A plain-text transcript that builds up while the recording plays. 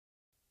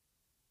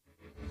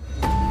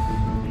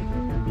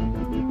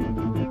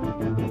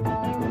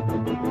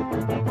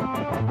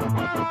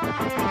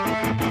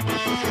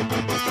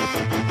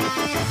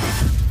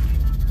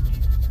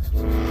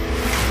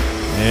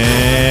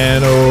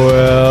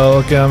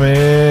Welcome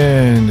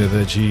in to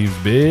the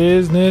Chief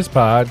Business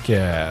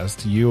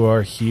Podcast. You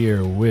are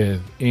here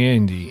with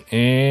Andy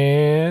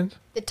and...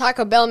 the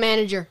Taco Bell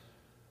manager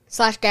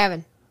 /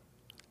 Gavin.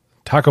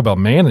 Taco Bell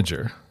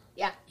manager?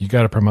 Yeah. You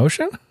got a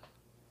promotion?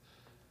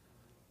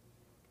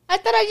 I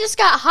thought I just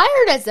got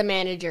hired as the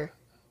manager.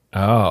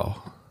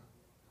 Oh.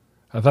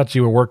 I thought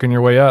you were working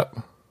your way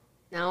up.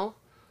 No.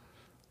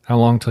 How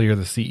long till you're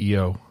the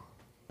CEO?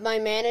 My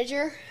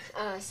manager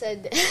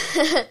said...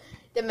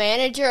 the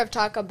manager of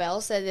Taco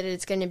Bell said that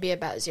it's going to be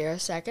about 0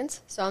 seconds,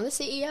 so I'm the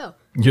CEO.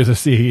 You're the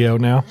CEO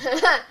now?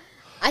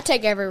 I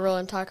take every role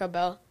in Taco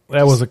Bell.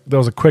 That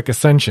was a quick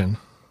ascension.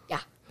 Yeah.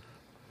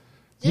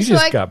 You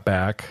just got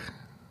back.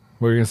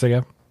 What were you going to say,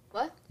 Gav?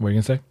 What? What were you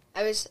going to say?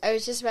 I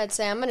was just about to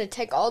say, I'm going to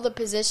take all the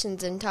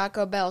positions in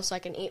Taco Bell so I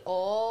can eat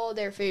all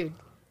their food.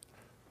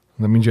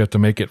 That means you have to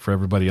make it for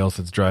everybody else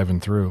that's driving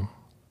through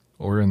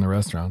or in the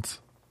restaurants.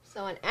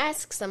 Someone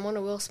asks, I'm going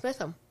to Will Smith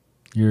them.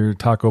 Your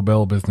Taco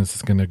Bell business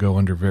is going to go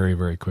under very,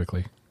 very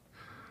quickly.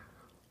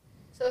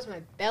 So is my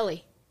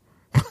belly.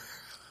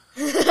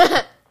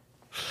 Well,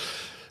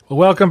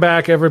 welcome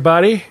back,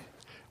 everybody.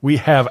 We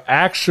have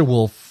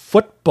actual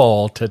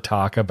football to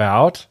talk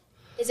about.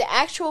 Is it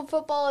actual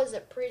football or is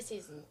it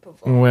preseason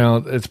football?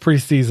 Well, it's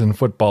preseason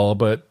football,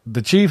 but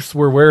the Chiefs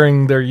were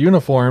wearing their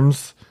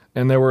uniforms,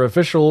 and there were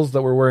officials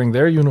that were wearing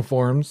their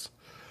uniforms,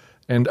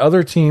 and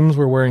other teams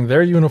were wearing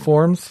their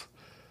uniforms.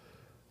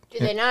 Do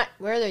they not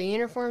wear their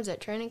uniforms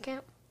at training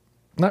camp?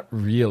 Not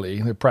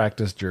really. They're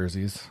practice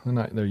jerseys. They're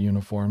not their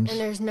uniforms. And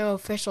there's no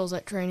officials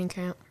at training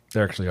camp.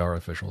 There actually are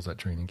officials at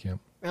training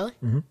camp. Really?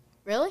 Mm-hmm.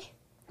 Really?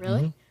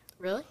 Really?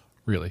 Mm-hmm. Really?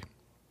 Really.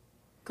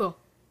 Cool.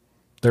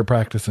 They're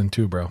practicing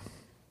too, bro.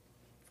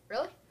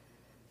 Really?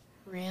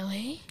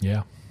 Really?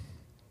 Yeah.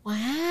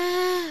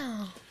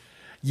 Wow.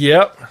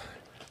 Yep.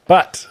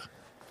 But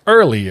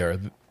earlier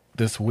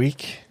this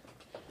week,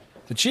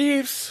 the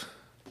Chiefs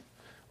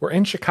were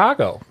in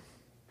Chicago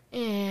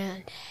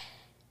And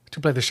to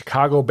play the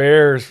Chicago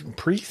Bears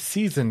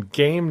preseason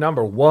game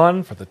number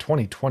 1 for the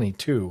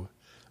 2022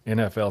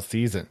 NFL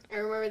season. I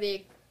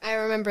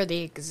remember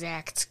the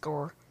exact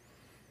score.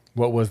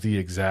 What was the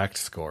exact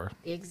score?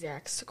 The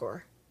exact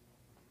score.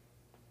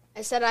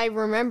 I said I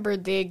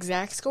remembered the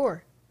exact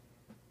score.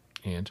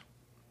 And?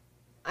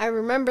 I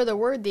remember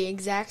the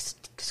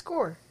exact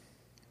score.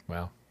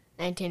 Well.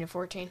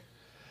 19-14.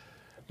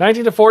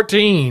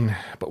 19-14.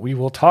 But we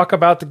will talk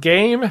about the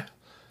game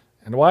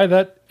and why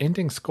that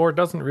ending score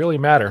doesn't really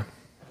matter.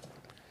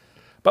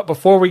 But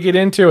before we get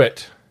into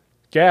it,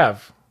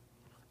 Gav,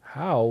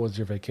 how was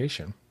your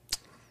vacation?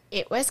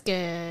 It was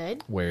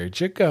good. Where'd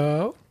you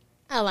go?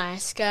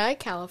 Alaska,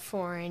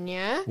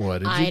 California, What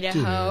did you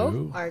Idaho,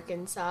 do?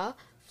 Arkansas,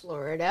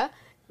 Florida,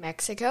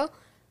 Mexico,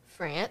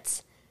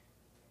 France,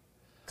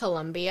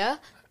 Colombia.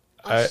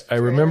 I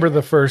remember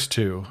the first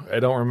two.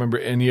 I don't remember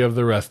any of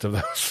the rest of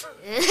those.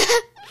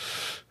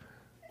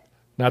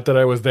 Not that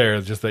I was there,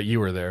 it's just that you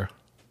were there.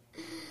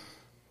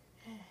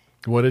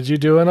 What did you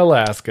do in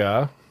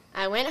Alaska?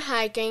 I went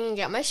hiking and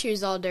got my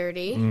shoes all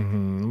dirty.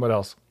 Mm-hmm. What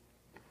else?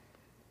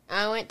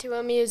 I went to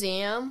a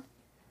museum.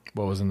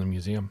 What was in the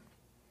museum?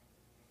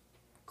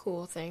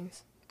 Cool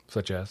things.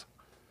 Such as?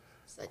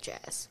 Such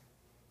as.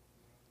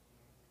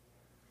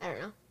 I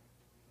don't know.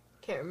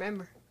 Can't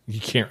remember. You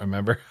can't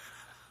remember?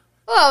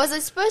 Oh, was I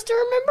supposed to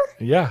remember?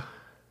 Yeah.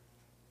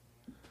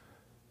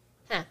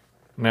 Huh.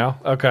 No?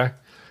 Okay.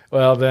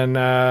 Well, then,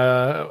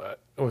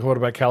 what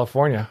about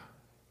California?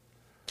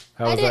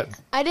 How was that?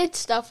 I did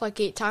stuff like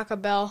eat Taco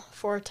Bell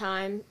 5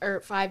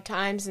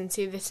 times and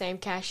see the same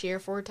cashier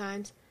 4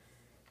 times.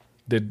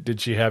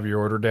 Did she have your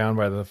order down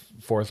by the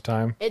 4th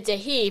time? It's a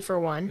he, for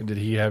one. Did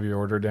he have your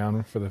order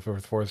down for the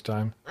 4th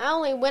time? I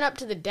only went up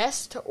to the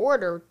desk to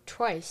order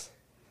twice.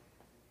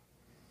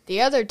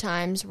 The other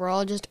times, we're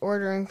all just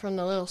ordering from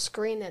the little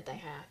screen that they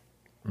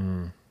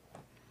have.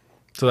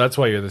 So that's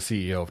why you're the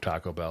CEO of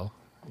Taco Bell.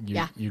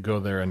 Yeah. You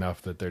go there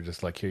enough that they're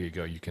just like, here you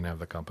go, you can have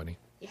the company.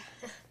 Yeah.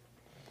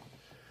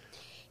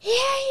 Here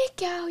you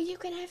go, you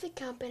can have the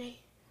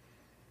company.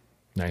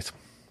 Nice.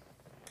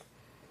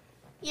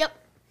 Yep.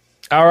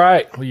 All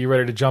right. Well, you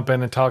ready to jump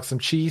in and talk some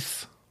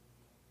cheese?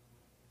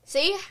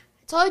 See? I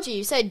told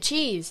you said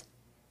cheese.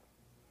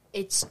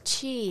 It's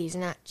cheese,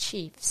 not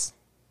Chiefs.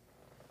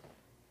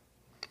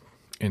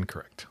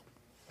 Incorrect.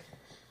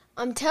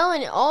 I'm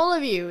telling all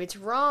of you, it's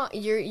wrong.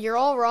 You're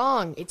all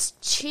wrong. It's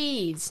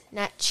cheese,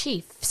 not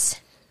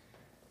Chiefs.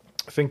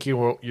 I think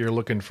you're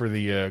looking for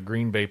the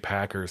Green Bay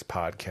Packers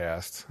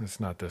podcast. It's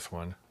not this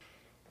one.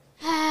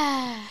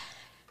 All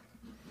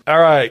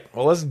right.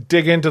 Well, let's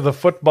dig into the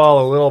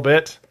football a little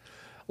bit.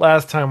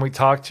 Last time we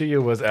talked to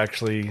you was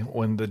actually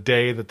when the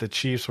day that the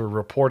Chiefs were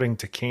reporting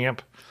to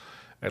camp,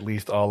 at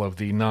least all of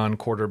the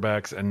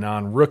non-quarterbacks and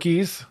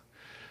non-rookies.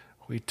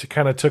 We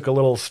kind of took a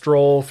little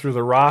stroll through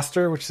the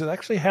roster, which has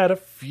actually had a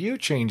few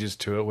changes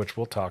to it, which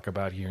we'll talk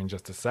about here in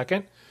just a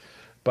second.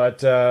 But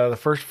the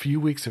first few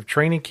weeks of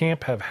training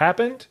camp have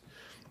happened.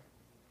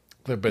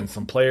 There have been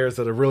some players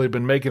that have really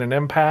been making an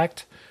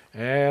impact,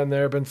 and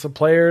there have been some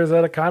players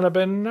that have kind of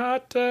been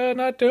not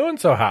doing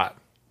so hot.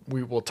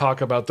 We will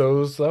talk about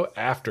those, though,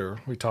 after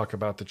we talk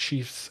about the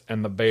Chiefs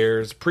and the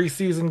Bears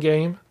preseason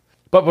game.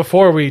 But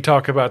before we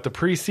talk about the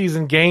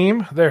preseason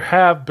game, there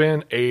have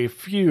been a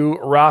few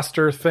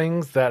roster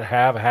things that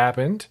have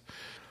happened.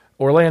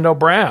 Orlando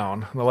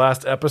Brown, in the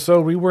last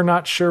episode, we were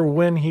not sure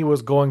when he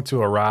was going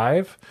to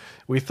arrive.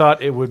 We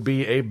thought it would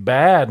be a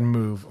bad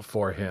move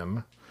for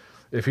him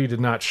if he did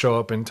not show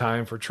up in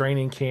time for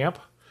training camp,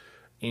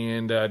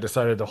 and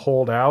decided to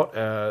hold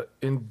out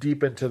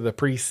deep into the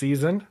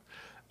preseason.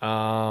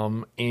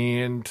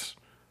 And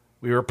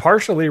we were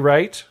partially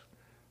right.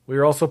 We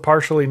were also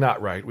partially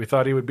not right. We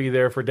thought he would be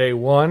there for day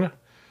one.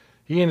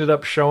 He ended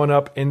up showing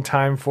up in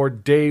time for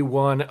day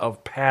one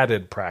of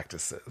padded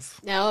practices.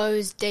 Now it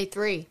was day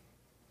 3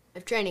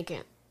 of training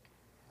camp.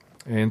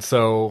 And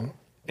so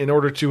in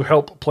order to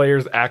help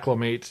players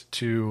acclimate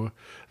to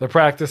the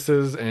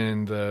practices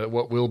and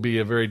what will be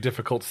a very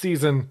difficult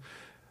season,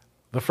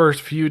 the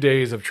first few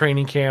days of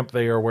training camp,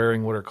 they are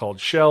wearing what are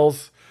called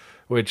shells,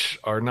 which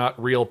are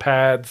not real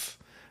pads.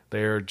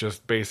 They're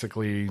just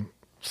basically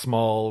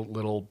small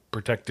little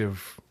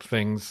protective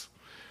things.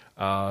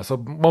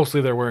 So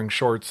mostly they're wearing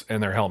shorts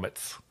and their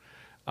helmets.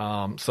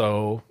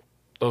 So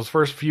those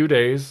first few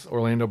days,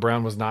 Orlando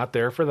Brown was not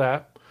there for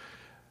that.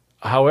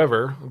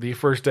 However, the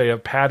first day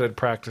of padded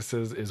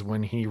practices is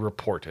when he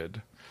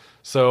reported.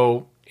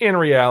 So in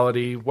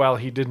reality, while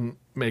he didn't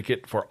make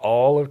it for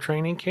all of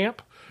training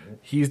camp,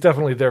 he's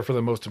definitely there for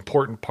the most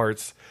important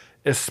parts,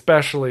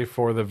 especially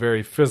for the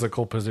very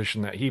physical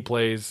position that he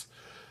plays.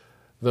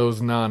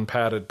 Those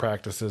non-padded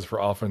practices for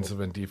offensive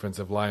and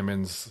defensive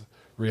linemen's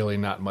really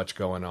not much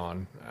going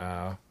on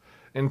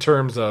in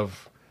terms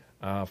of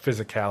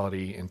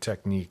physicality and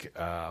technique.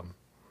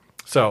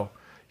 So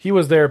he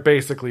was there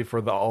basically for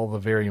all the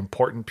very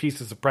important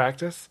pieces of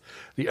practice.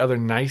 The other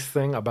nice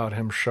thing about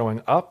him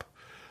showing up,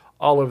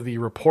 all of the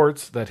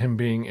reports that him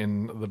being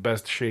in the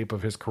best shape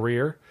of his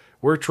career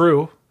were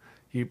true.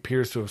 He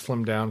appears to have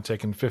slimmed down,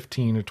 taken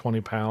 15 or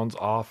 20 pounds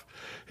off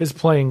his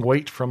playing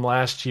weight from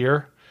last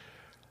year,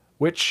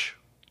 which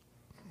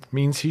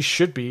means he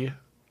should be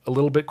a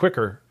little bit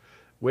quicker,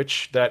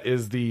 which that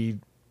is the,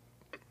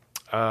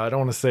 I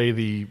don't want to say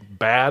the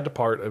bad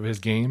part of his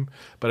game,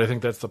 but I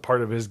think that's the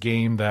part of his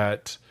game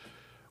that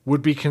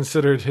would be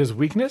considered his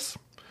weakness.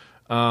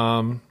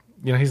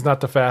 He's not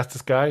the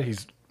fastest guy.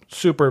 He's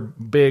super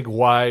big,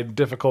 wide,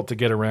 difficult to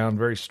get around,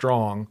 very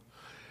strong,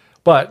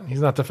 but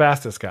he's not the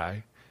fastest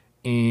guy.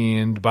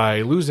 And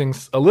by losing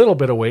a little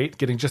bit of weight,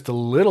 getting just a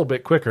little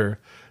bit quicker,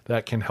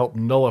 that can help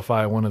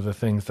nullify one of the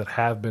things that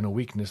have been a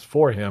weakness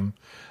for him.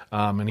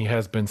 And he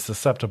has been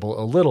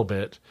susceptible a little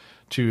bit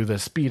to the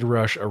speed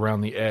rush around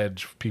the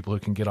edge, people who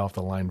can get off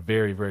the line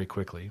very, very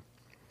quickly.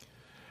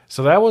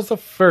 So that was the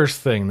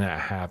first thing that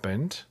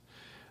happened.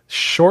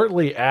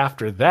 Shortly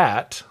after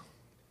that,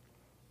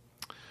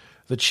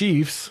 the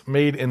Chiefs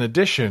made an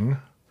addition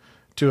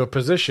to a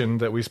position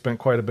that we spent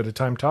quite a bit of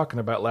time talking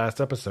about last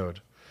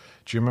episode.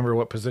 Do you remember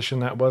what position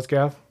that was,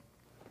 Gav?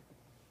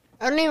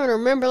 I don't even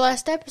remember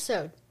last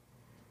episode.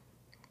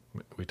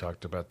 We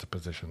talked about the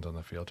positions on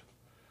the field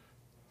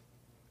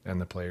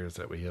and the players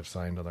that we have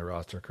signed on the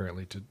roster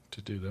currently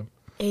to do them.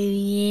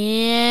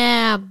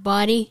 Yeah,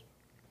 buddy.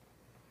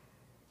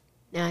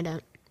 No, I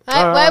don't.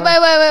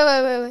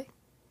 Wait.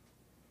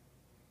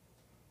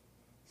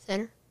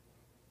 Center?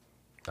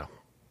 No.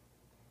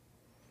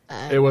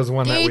 It was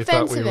one that we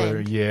thought we were...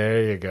 End. Yeah,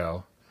 there you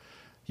go.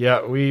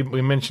 Yeah, we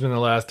mentioned in the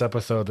last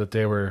episode that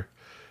they were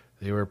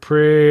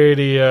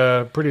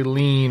pretty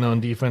lean on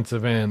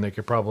defensive end. They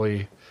could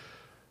probably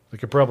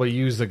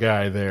use the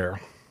guy there.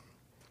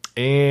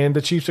 And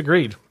the Chiefs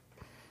agreed.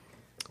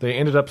 They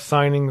ended up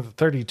signing the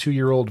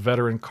 32-year-old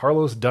veteran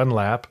Carlos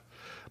Dunlap,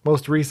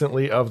 most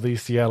recently of the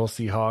Seattle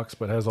Seahawks,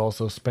 but has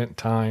also spent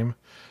time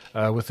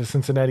with the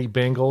Cincinnati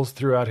Bengals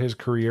throughout his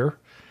career.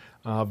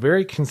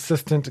 Very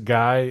consistent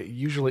guy,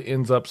 usually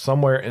ends up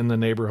somewhere in the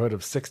neighborhood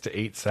of 6 to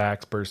 8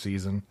 sacks per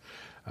season.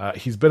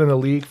 He's been in the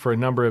league for a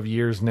number of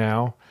years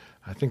now.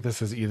 I think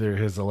this is either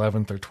his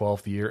 11th or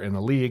 12th year in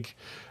the league,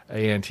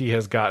 and he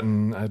has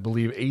gotten, I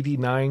believe,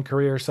 89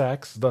 career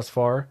sacks thus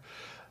far.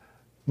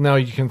 Now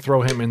you can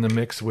throw him in the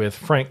mix with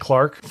Frank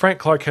Clark. Frank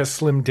Clark has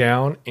slimmed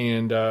down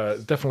and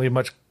definitely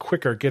much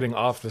quicker getting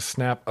off the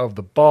snap of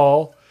the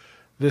ball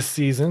this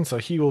season, so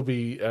he will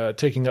be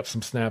taking up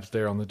some snaps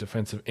there on the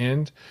defensive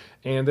end.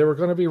 And they were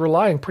going to be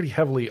relying pretty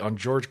heavily on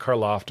George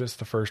Karlaftis,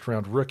 the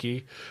first-round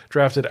rookie,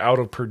 drafted out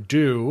of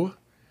Purdue.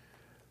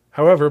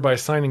 However, by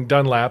signing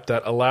Dunlap,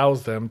 that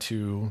allows them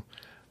to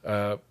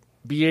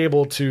be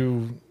able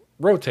to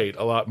rotate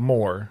a lot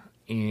more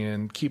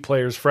and keep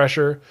players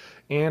fresher,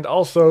 and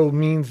also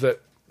means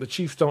that the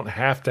Chiefs don't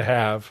have to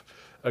have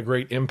a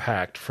great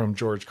impact from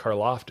George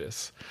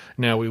Karlaftis.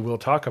 Now, we will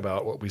talk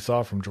about what we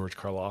saw from George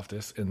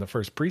Karlaftis in the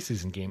first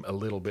preseason game a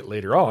little bit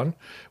later on,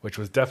 which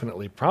was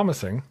definitely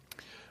promising.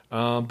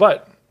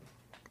 But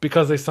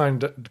because they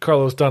signed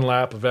Carlos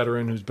Dunlap, a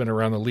veteran who's been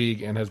around the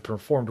league and has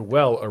performed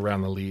well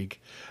around the league,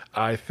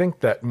 I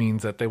think that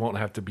means that they won't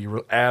have to be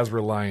as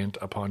reliant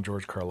upon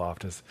George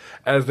Karlaftis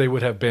as they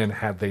would have been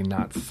had they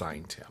not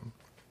signed him.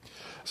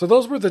 So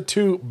those were the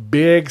two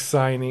big I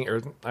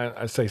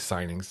say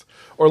signings.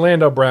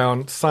 Orlando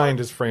Brown signed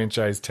his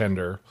franchise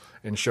tender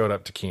and showed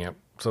up to camp.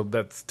 So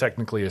that's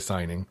technically a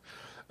signing.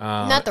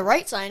 Not the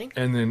right signing.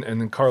 And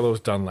then Carlos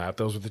Dunlap.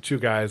 Those were the two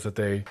guys that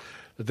they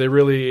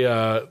really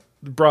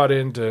brought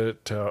in to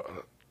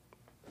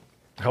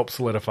help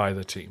solidify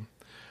the team.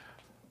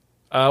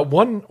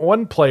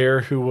 One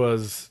player who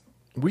was,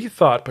 we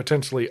thought,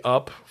 potentially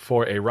up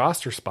for a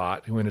roster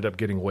spot, who ended up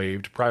getting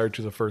waived prior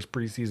to the first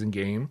preseason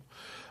game,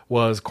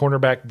 was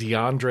cornerback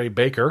DeAndre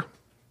Baker.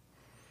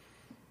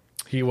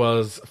 He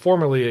was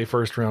formerly a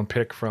first-round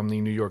pick from the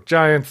New York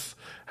Giants,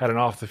 had an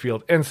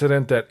off-the-field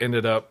incident that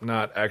ended up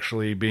not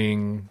actually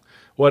being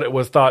what it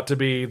was thought to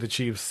be. The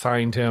Chiefs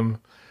signed him.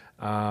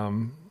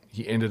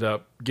 He ended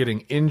up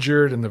getting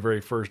injured in the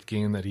very first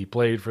game that he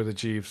played for the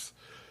Chiefs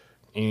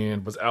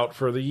and was out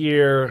for the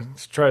year.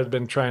 He's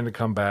been trying to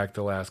come back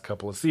the last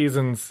couple of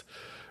seasons.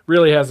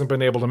 Really hasn't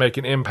been able to make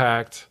an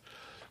impact.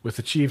 With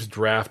the Chiefs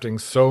drafting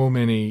so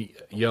many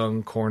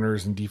young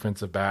corners and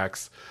defensive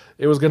backs,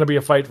 it was going to be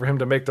a fight for him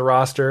to make the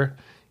roster,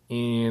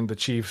 and the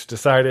Chiefs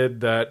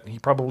decided that he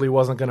probably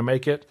wasn't going to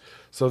make it,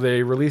 so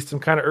they released him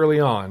kind of early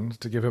on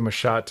to give him a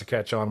shot to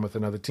catch on with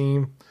another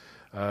team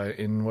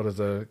in what is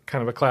a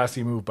kind of a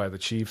classy move by the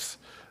Chiefs,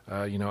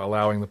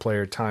 allowing the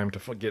player time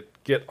to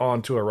get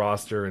onto a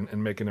roster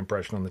and make an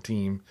impression on the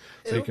team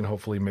so he can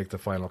hopefully make the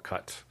final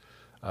cut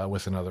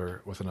with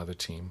another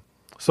team.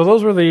 So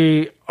those were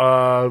the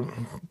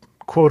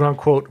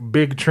quote-unquote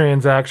big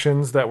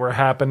transactions that were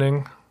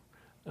happening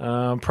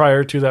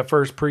prior to that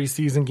first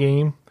preseason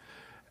game.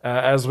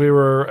 As we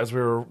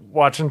were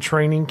watching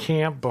training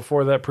camp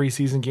before that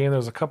preseason game, there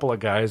was a couple of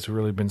guys who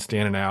really been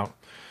standing out.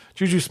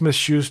 Juju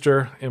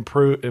Smith-Schuster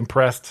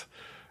impressed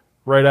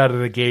right out of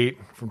the gate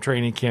from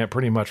training camp,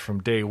 pretty much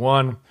from day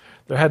one.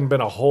 There hadn't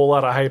been a whole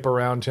lot of hype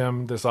around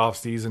him this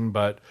offseason,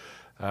 but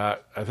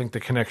I think the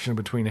connection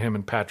between him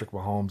and Patrick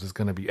Mahomes is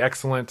going to be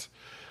excellent.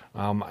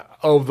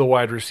 Of the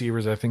wide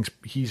receivers, I think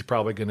he's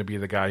probably going to be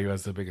the guy who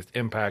has the biggest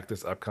impact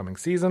this upcoming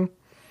season.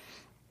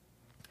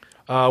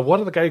 One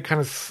of the guys who kind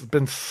of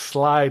been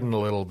sliding a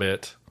little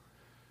bit,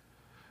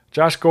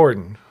 Josh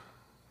Gordon.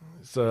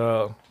 He's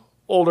an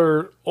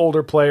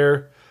older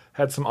player,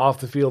 had some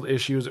off-the-field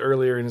issues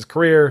earlier in his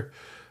career.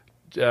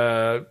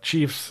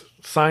 Chiefs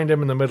signed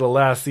him in the middle of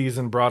last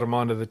season, brought him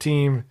onto the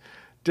team.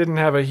 Didn't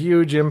have a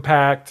huge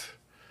impact.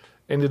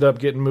 Ended up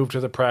getting moved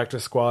to the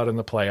practice squad in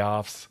the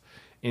playoffs.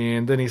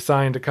 And then he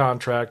signed a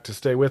contract to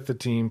stay with the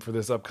team for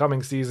this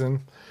upcoming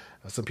season.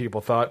 Some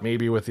people thought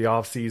maybe with the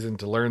offseason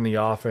to learn the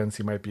offense,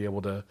 he might be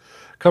able to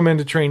come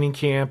into training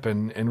camp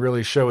and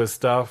really show his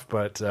stuff.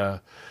 But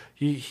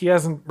he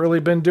hasn't really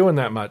been doing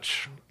that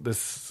much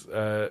this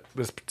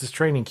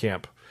training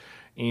camp.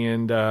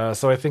 And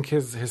so I think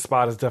his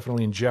spot is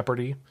definitely in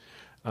jeopardy.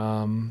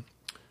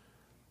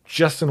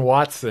 Justin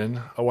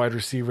Watson, a wide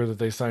receiver that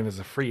they signed as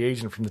a free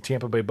agent from the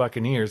Tampa Bay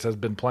Buccaneers, has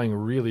been playing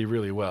really,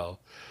 really well.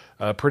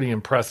 Pretty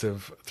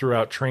impressive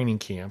throughout training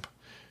camp.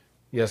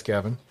 Yes,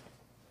 Gavin?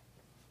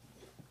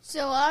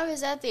 So I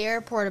was at the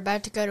airport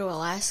about to go to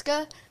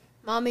Alaska.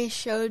 Mommy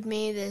showed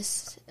me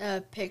this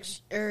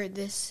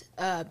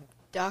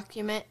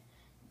document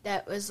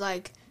that was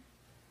like,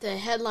 the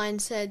headline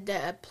said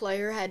that a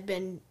player had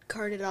been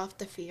carted off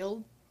the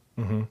field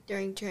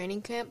during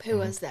training camp. Who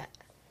was that?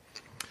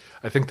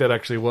 I think that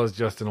actually was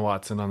Justin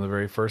Watson on the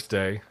very first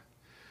day.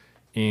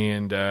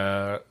 And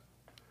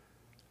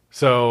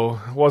so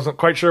wasn't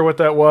quite sure what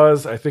that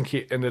was. I think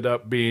he ended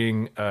up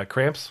being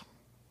cramps.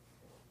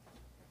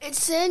 It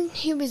said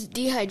he was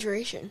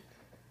dehydration.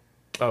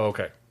 Oh,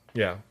 okay.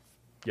 Yeah.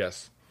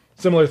 Yes.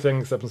 Similar thing,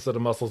 except instead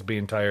of muscles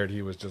being tired,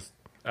 he was just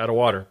out of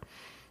water.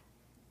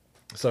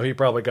 So he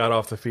probably got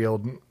off the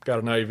field,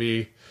 got an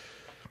IV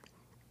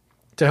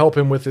to help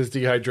him with his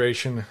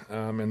dehydration,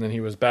 and then he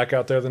was back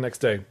out there the next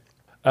day.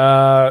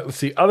 Let's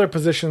see, other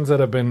positions that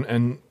have been,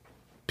 and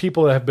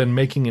people that have been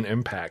making an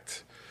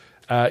impact.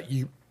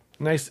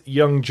 Nice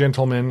young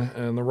gentleman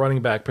in the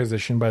running back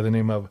position by the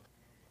name of...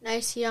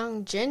 Nice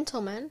young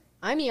gentleman.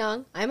 I'm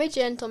young. I'm a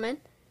gentleman.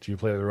 Do you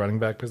play the running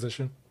back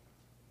position?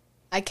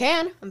 I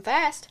can. I'm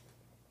fast.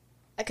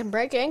 I can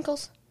break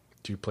ankles.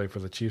 Do you play for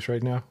the Chiefs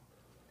right now?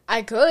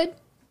 I could,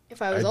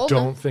 if I was older. I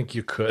don't think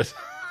you could.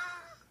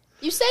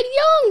 You said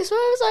young, so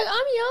I was like,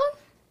 I'm young.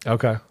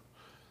 Okay.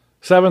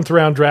 7th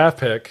round draft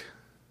pick.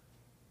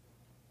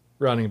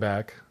 Running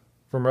back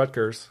from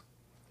Rutgers.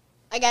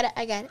 I got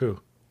it. Who?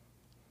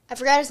 I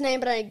forgot his name,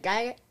 but I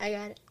got it.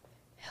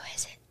 Who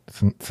is it?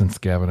 Since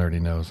Gavin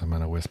already knows, I'm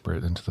going to whisper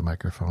it into the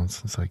microphone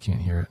since I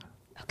can't hear it.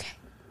 Okay.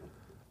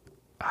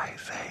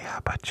 Isaiah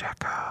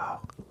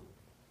Pacheco.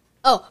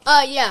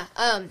 Oh, yeah.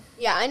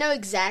 Yeah, I know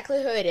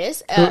exactly who it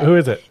is. Who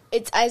is it?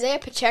 It's Isaiah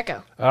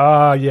Pacheco.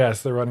 Ah,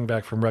 yes, the running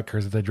back from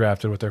Rutgers that they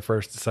drafted with their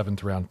first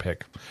 7th round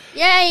pick.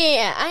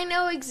 Yeah. I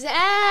know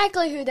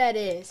exactly who that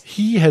is.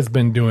 He has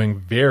been doing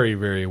very,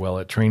 very well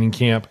at training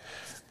camp.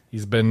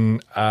 He's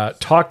been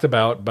talked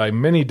about by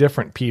many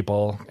different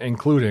people,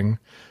 including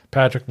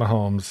Patrick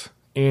Mahomes,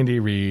 Andy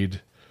Reid,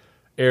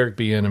 Eric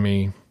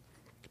Bieniemy,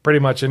 pretty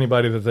much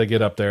anybody that they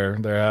get up there,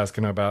 they're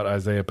asking about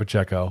Isaiah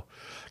Pacheco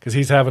because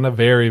he's having a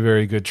very,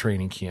 very good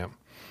training camp.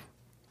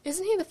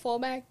 Isn't he the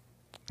fullback?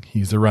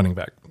 He's a running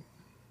back.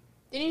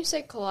 Didn't you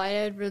say Clyde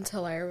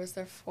Edwards-Helaire was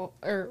their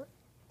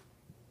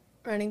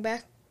running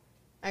back?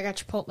 I got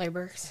Chipotle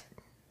Burks.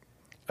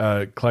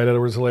 Clyde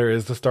Edwards-Helaire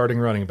is the starting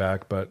running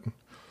back, but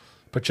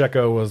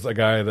Pacheco was a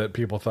guy that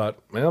people thought,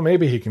 well,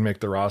 maybe he can make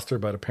the roster,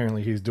 but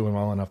apparently he's doing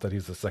well enough that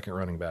he's the second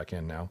running back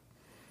in now.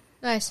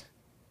 Nice.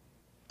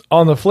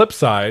 On the flip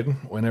side,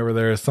 whenever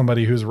there is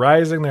somebody who's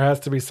rising, there has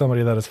to be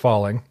somebody that is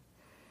falling.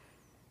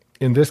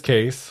 In this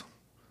case,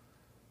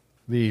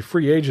 the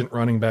free agent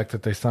running back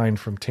that they signed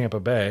from Tampa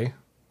Bay.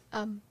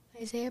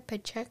 Isaiah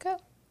Pacheco?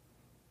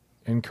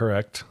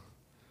 Incorrect.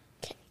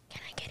 Can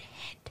I get a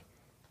hint?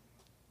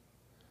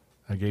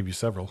 I gave you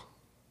several.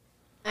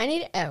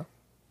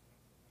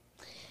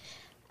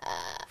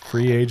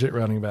 Free agent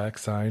running back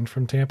signed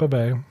from Tampa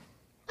Bay. I don't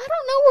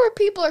know where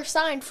people are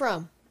signed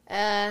from.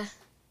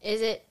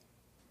 Is it,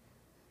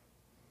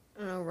 I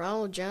don't know,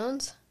 Ronald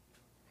Jones?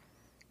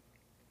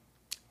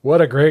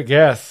 What a great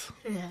guess.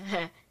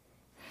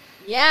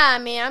 Yeah, I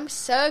mean, I'm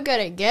so good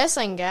at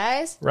guessing,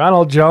 guys.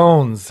 Ronald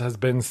Jones has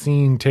been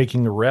seen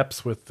taking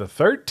reps with the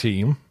third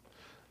team.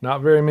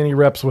 Not very many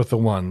reps with the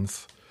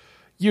ones.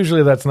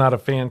 Usually that's not a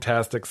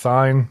fantastic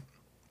sign.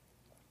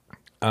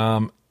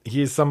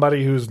 He's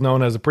somebody who's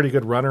known as a pretty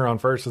good runner on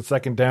first and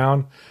second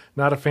down.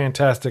 Not a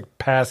fantastic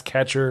pass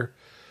catcher.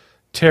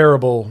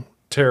 Terrible,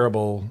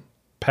 terrible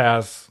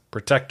pass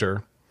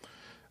protector,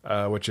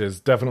 which is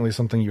definitely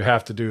something you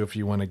have to do if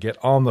you want to get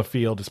on the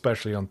field,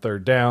 especially on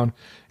third down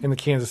in the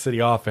Kansas City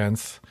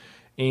offense.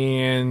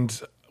 And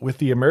with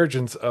the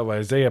emergence of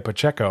Isaiah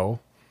Pacheco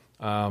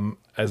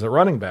as a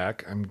running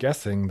back, I'm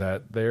guessing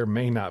that there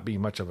may not be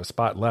much of a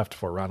spot left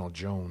for Ronald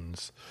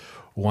Jones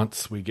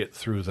once we get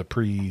through the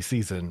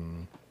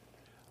preseason.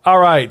 All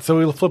right, so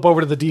we'll flip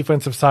over to the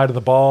defensive side of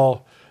the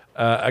ball.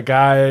 A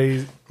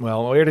guy,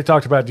 well, we already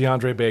talked about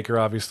DeAndre Baker.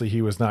 Obviously,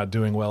 he was not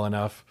doing well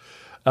enough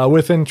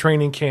within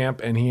training camp,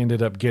 and he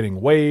ended up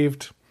getting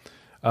waived.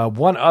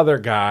 One other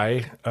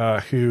guy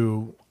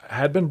who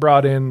had been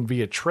brought in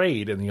via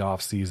trade in the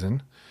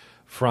offseason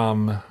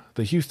from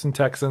the Houston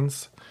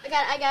Texans. I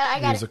got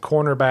it. He was a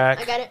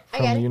cornerback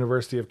from the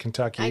University of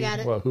Kentucky. I got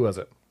it. Well, who was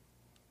it?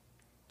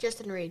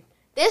 Justin Reed.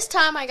 This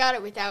time I got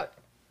it without.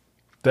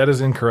 That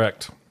is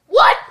incorrect.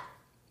 What?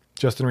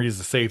 Justin Reed is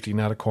a safety,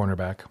 not a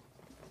cornerback.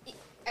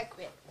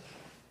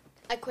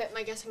 I quit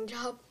my guessing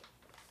job.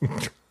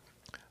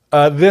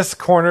 This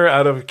corner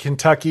out of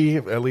Kentucky,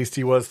 at least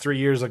he was 3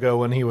 years ago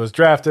when he was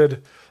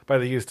drafted by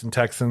the Houston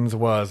Texans,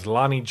 was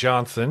Lonnie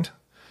Johnson.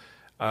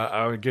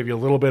 I would give you a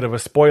little bit of a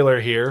spoiler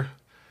here.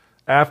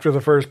 After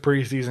the first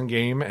preseason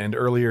game and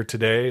earlier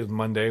today,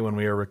 Monday, when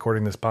we are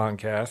recording this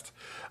podcast,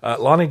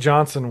 Lonnie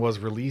Johnson was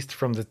released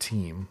from the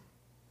team.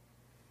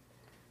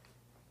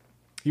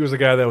 He was a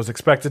guy that was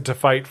expected to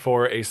fight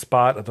for a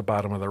spot at the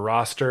bottom of the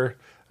roster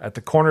at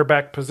the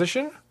cornerback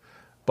position.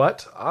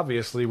 But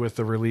obviously with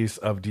the release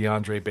of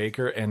DeAndre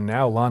Baker and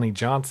now Lonnie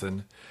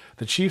Johnson,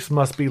 the Chiefs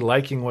must be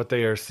liking what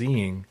they are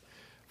seeing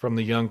from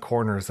the young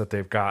corners that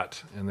they've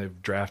got and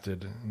they've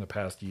drafted in the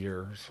past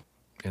years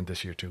and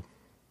this year too.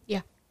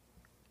 Yeah.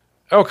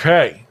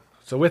 Okay,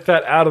 so with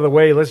that out of the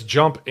way, let's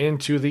jump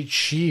into the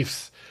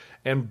Chiefs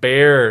and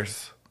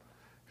Bears,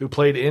 who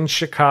played in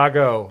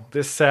Chicago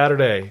this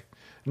Saturday.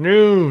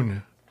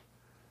 Noon.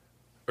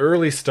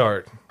 Early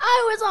start.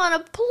 I was on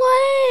a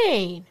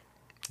plane.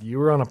 You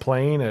were on a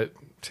plane at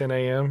 10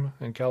 a.m.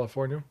 in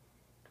California?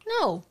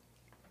 No.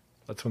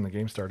 That's when the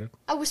game started.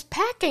 I was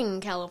packing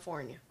in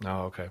California.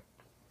 Oh, okay.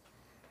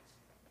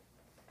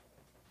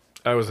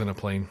 I was in a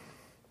plane.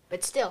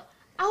 But still,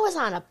 I was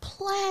on a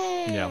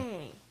plane. Yeah.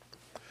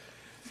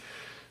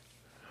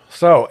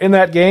 So, in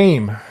that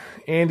game,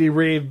 Andy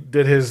Reid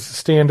did his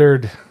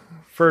standard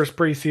first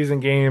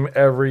preseason game.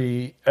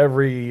 Every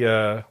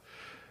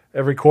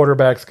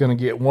quarterback's going to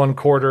get one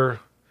quarter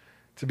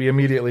to be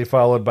immediately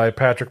followed by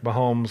Patrick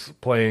Mahomes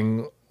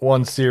playing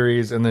one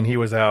series, and then he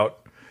was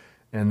out.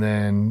 And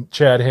then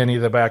Chad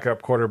Henne, the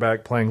backup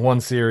quarterback, playing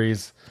one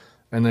series,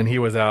 and then he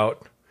was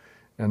out.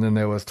 And then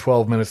there was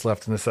 12 minutes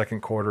left in the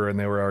second quarter, and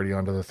they were already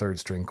onto the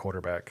third-string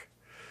quarterback.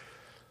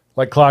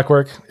 Like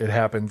clockwork, it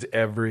happens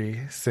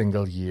every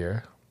single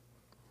year.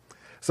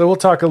 So we'll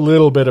talk a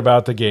little bit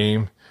about the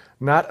game.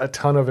 Not a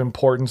ton of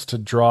importance to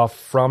draw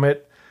from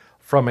it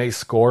from a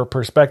score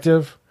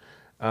perspective.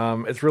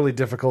 It's really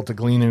difficult to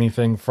glean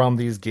anything from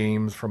these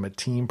games from a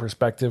team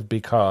perspective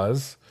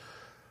because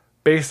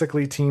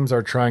basically teams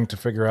are trying to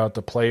figure out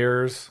the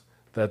players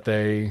that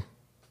they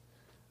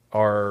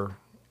are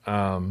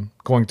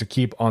going to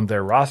keep on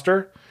their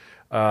roster.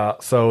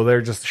 So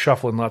they're just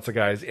shuffling lots of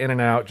guys in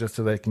and out just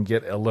so they can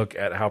get a look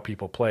at how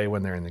people play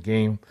when they're in the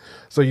game.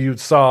 So you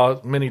saw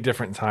many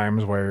different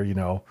times where,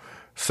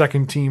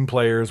 second team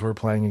players were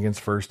playing against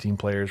first team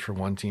players for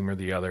one team or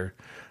the other.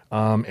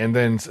 And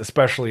then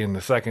especially in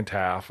the second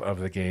half of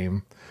the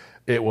game,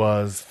 it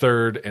was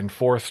third and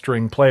fourth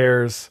string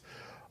players,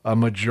 a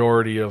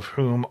majority of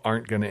whom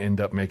aren't going to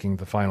end up making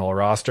the final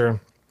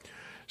roster.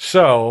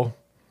 So,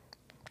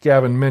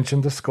 Gavin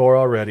mentioned the score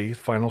already.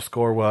 Final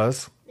score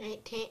was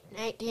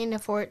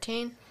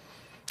 19-14.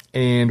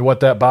 And what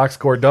that box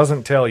score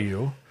doesn't tell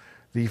you,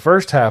 the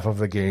first half of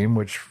the game,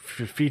 which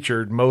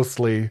featured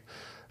mostly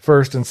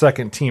first and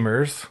second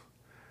teamers,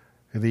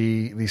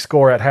 the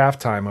score at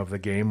halftime of the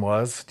game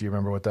was, do you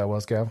remember what that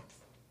was, Gav?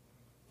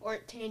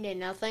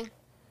 14-0.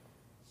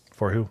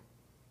 For who?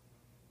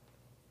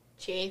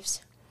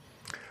 Chiefs.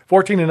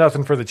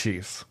 14-0 for the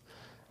Chiefs.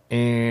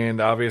 And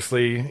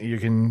obviously, you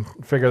can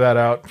figure that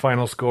out.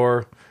 Final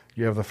score,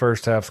 you have the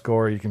first half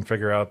score. You can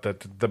figure out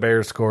that the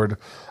Bears scored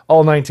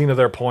all 19 of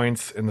their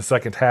points in the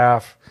second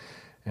half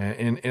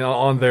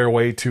on their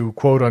way to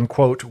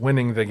quote-unquote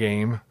winning the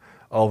game,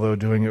 although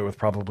doing it with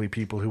probably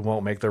people who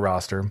won't make the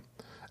roster,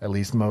 at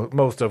least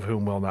most of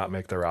whom will not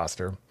make the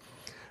roster.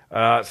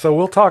 So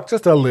we'll talk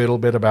just a little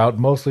bit about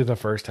mostly the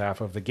first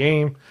half of the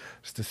game,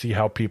 just to see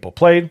how people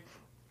played.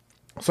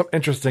 Some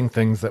interesting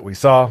things that we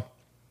saw.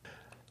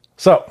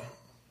 So,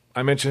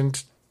 I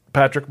mentioned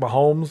Patrick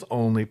Mahomes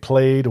only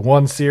played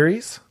one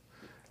series.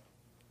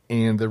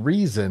 And the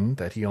reason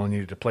that he only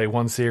needed to play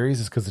one series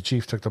is because the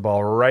Chiefs took the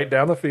ball right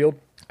down the field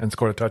and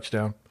scored a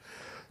touchdown.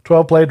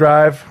 12-play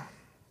drive,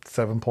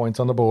 7 points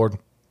on the board.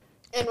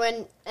 And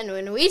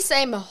when we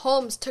say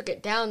Mahomes took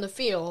it down the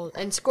field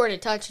and scored a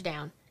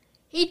touchdown,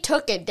 he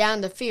took it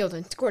down the field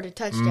and scored a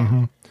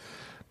touchdown.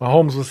 Mm-hmm.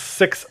 Mahomes was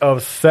 6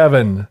 of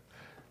 7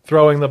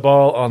 throwing the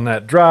ball on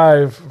that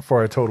drive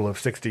for a total of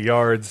 60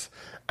 yards.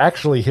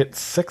 Actually hit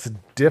 6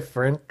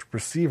 different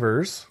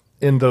receivers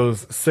in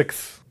those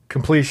 6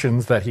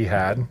 completions that he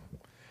had.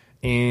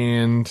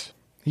 And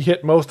he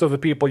hit most of the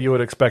people you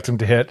would expect him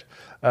to hit.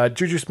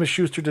 Juju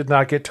Smith-Schuster did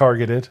not get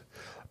targeted,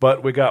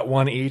 but we got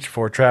one each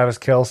for Travis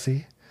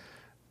Kelce,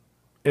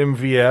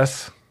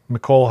 MVS,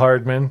 Mecole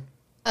Hardman.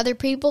 Other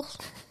people?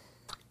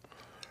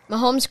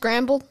 Mahomes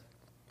scrambled?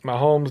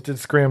 Mahomes did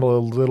scramble a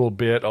little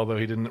bit, although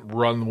he didn't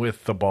run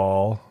with the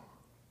ball.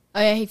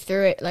 Oh, yeah, he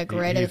threw it right at the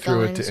line of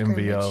scrimmage. He threw it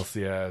to MVS,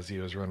 yeah, as he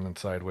was running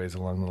sideways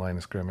along the line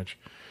of scrimmage.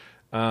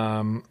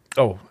 Michael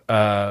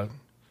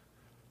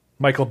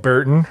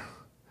Burton.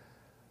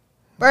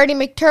 Birdie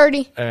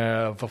McTurdy.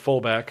 The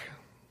fullback,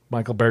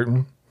 Michael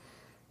Burton,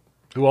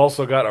 who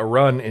also got a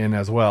run in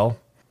as well.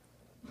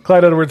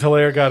 Clyde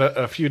Edwards-Helaire got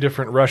a few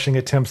different rushing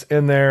attempts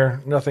in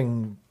there.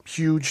 Nothing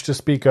huge to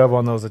speak of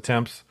on those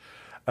attempts.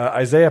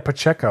 Isaiah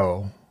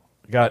Pacheco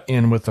got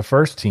in with the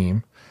first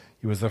team.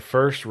 He was the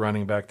first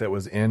running back that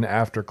was in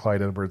after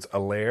Clyde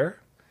Edwards-Helaire.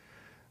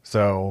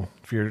 So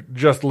if you're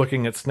just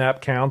looking at snap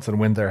counts and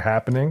when they're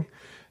happening,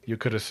 you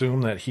could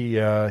assume that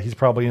he's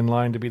probably in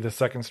line to be the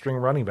second string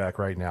running back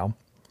right now.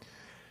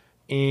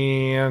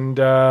 And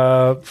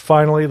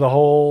finally, the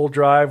whole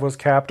drive was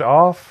capped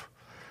off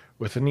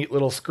with a neat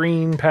little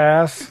screen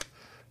pass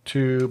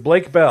to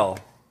Blake Bell.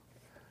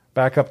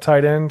 Backup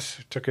tight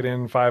end, took it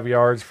in 5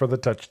 yards for the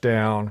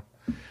touchdown.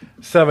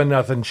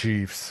 7-0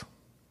 Chiefs.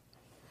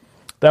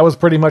 That was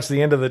pretty much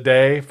the end of the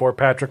day for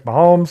Patrick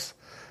Mahomes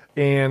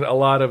and a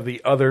lot of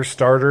the other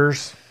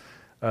starters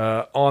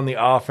on the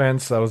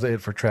offense. That was it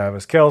for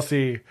Travis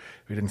Kelce.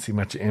 We didn't see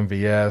much of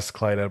MVS.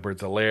 Clyde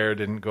Edwards-Helaire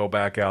didn't go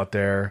back out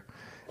there.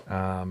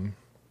 The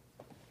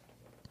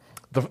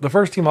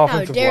first team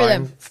offensive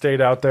line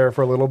stayed out there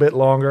for a little bit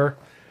longer,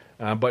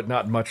 but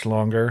not much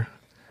longer.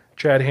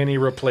 Chad Henne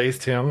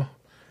replaced him,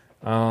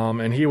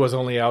 and he was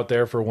only out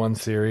there for one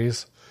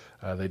series.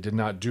 They did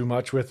not do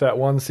much with that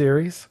one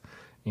series,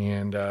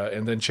 and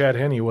then Chad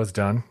Henne was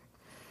done.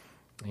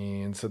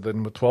 And so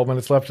then with 12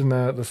 minutes left in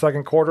the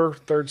second quarter,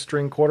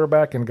 third-string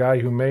quarterback and guy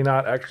who may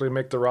not actually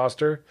make the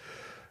roster,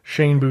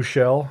 Shane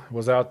Buechele,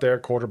 was out there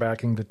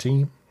quarterbacking the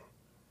team.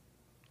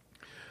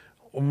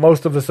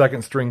 Most of the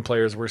second-string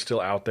players were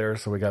still out there,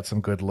 so we got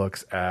some good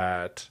looks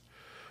at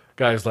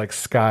guys like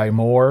Sky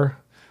Moore,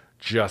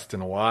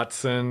 Justin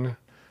Watson,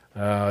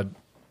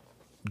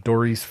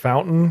 Doris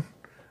Fountain.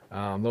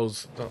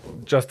 Those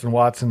Justin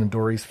Watson and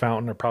Doris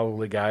Fountain are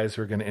probably guys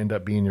who are going to end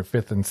up being your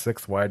 5th and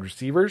 6th wide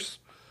receivers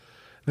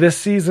this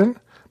season,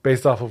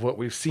 based off of what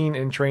we've seen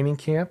in training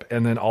camp,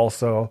 and then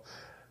also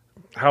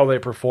how they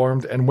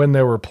performed and when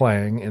they were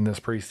playing in this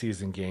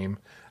preseason game.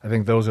 I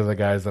think those are the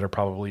guys that are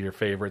probably your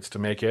favorites to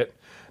make it,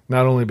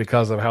 not only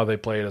because of how they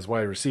played as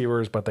wide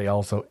receivers, but they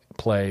also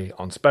play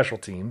on special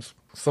teams.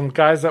 Some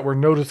guys that were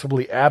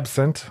noticeably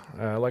absent,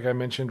 like I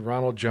mentioned,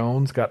 Ronald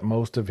Jones got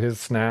most of his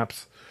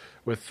snaps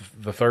with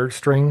the third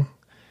string,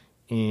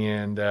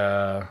 and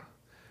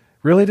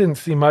really didn't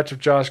see much of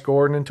Josh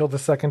Gordon until the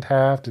second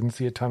half. Didn't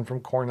see a ton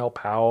from Cornell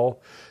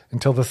Powell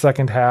until the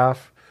second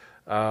half.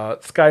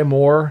 Sky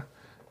Moore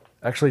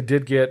actually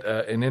did get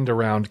an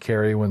end-around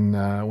carry when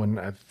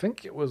I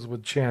think it was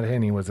with Chad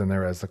Henne was in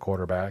there as the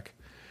quarterback.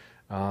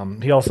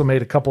 He also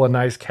made a couple of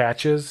nice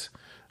catches,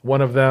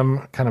 one of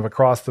them kind of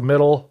across the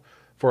middle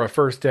for a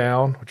first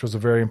down, which was a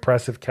very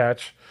impressive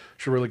catch.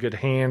 Showed really good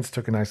hands,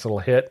 took a nice little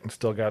hit, and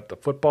still got the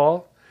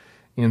football.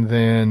 And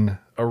then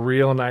a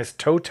real nice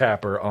toe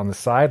tapper on the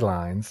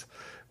sidelines,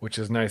 which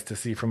is nice to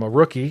see from a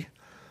rookie.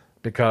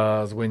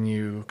 because when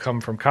you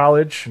come from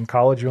college, in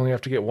college you only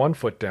have to get 1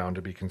 foot down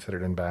to be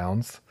considered in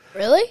bounds.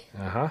 Really?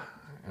 Uh-huh.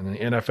 And in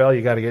the NFL,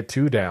 you got to get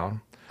 2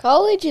 down.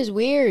 College is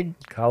weird.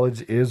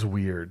 College is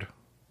weird.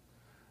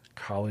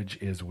 College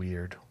is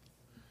weird.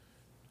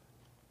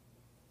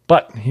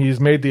 But he's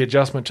made the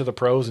adjustment to the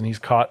pros, and he's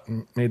caught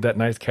and made that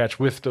nice catch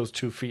with those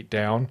 2 feet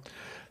down.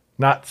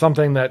 Not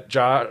something that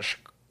Josh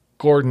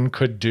Gordon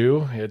could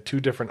do. He had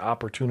 2 different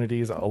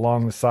opportunities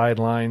along the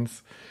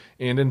sidelines,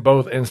 and in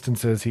both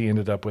instances, he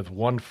ended up with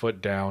 1 foot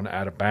down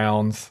out of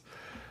bounds.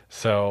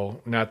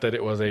 So, not that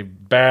it was a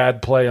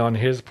bad play on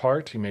his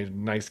part. He made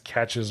nice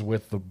catches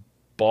with the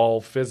ball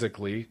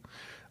physically.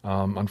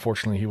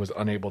 Unfortunately, he was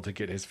unable to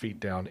get his feet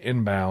down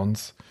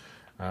inbounds.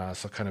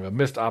 So kind of a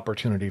missed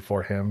opportunity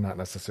for him, not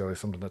necessarily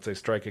something that's a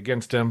strike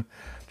against him,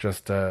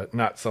 just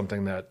not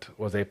something that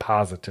was a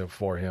positive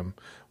for him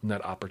when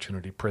that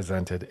opportunity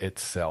presented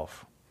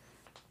itself.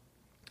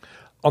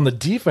 On the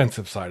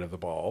defensive side of the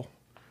ball,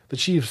 the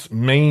Chiefs'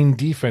 main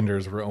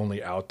defenders were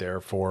only out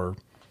there for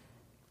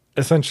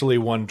essentially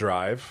 1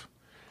 drive.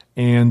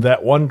 And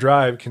that 1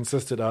 drive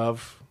consisted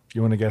of, if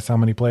you want to guess how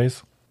many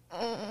plays?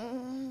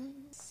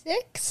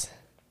 6?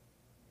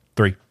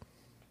 3.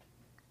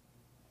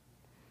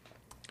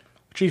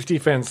 Chiefs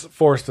defense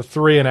forced a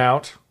 3 and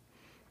out,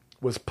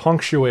 was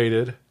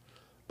punctuated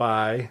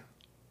by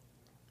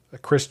a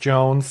Chris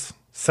Jones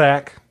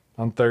sack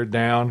on 3rd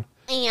down.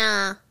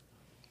 Yeah.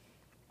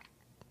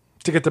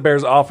 To get the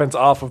Bears offense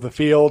off of the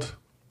field.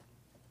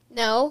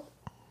 No.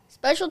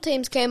 Special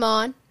teams came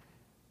on.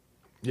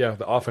 Yeah,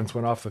 the offense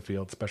went off the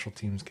field. Special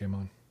teams came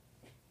on.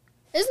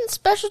 Isn't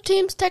special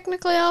teams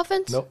technically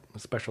offense? Nope,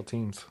 special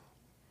teams.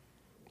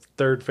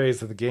 3rd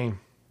phase of the game.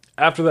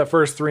 After that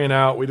first 3 and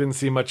out, we didn't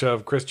see much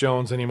of Chris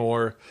Jones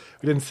anymore.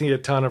 We didn't see a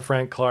ton of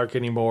Frank Clark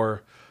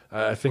anymore.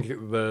 I think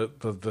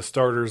the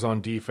starters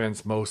on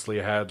defense mostly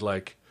had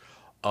like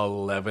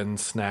 11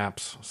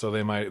 snaps, so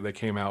they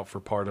came out for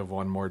part of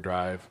 1 more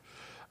drive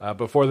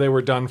before they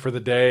were done for the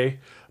day.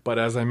 But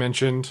as I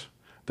mentioned,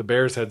 the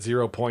Bears had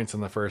 0 points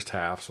in the first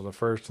half, so the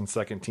first and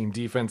second team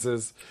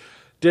defenses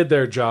did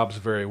their jobs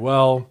very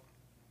well.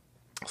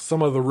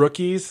 Some of the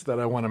rookies that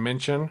I want to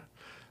mention.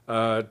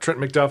 Trent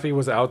McDuffie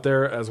was out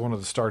there as one of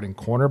the starting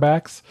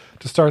cornerbacks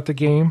to start the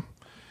game.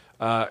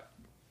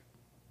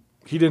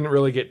 He didn't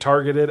really get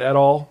targeted at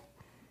all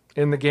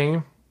in the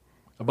game,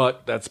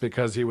 but that's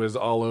because he was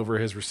all over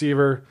his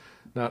receiver.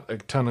 Not a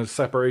ton of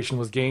separation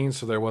was gained,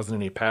 so there wasn't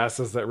any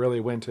passes that really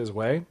went his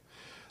way.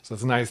 So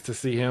it's nice to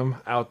see him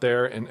out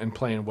there and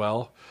playing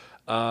well.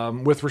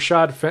 With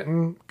Rashad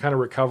Fenton kind of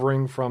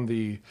recovering from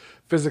the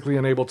physically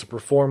unable to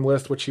perform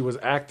list, which he was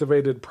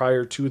activated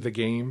prior to the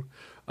game,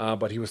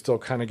 but he was still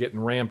kind of getting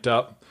ramped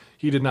up.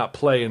 He did not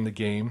play in the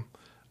game.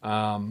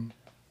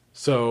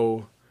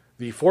 So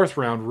the 4th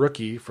round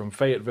rookie from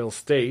Fayetteville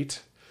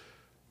State,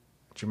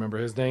 do you remember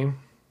his name?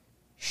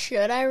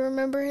 Should I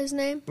remember his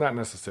name? Not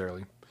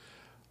necessarily.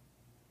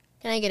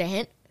 Can I get a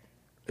hint?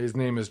 His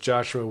name is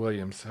Joshua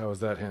Williams. How was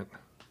that hint?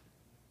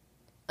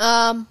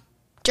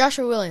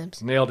 Joshua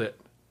Williams. Nailed it.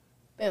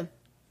 Boom.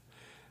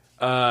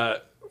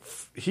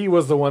 He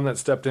was the one that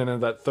stepped in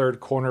that 3rd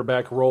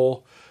cornerback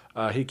role.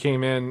 He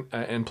came in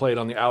and played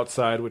on the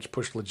outside, which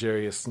pushed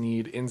L'Jarius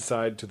Sneed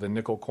inside to the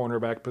nickel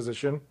cornerback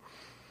position.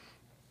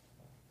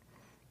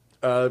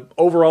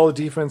 Overall,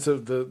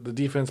 the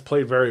defense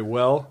played very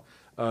well.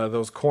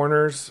 Those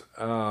corners,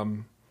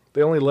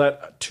 they only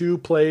let 2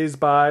 plays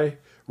by,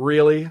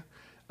 really,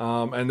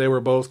 and they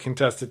were both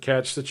contested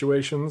catch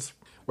situations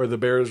where the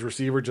Bears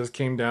receiver just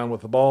came down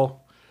with the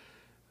ball.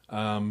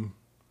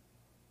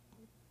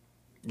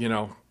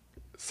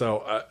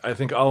 So I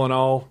think all in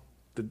all,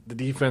 the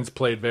defense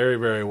played very,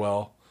 very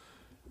well,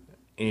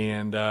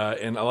 and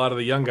a lot of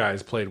the young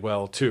guys played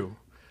well too.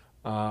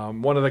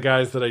 One of the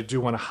guys that I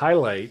do want to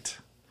highlight,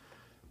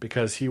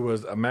 because he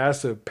was a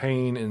massive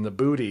pain in the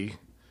booty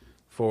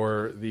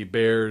for the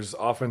Bears'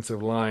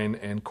 offensive line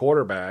and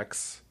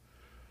quarterbacks,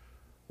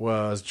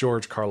 was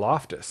George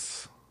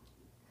Karlaftis,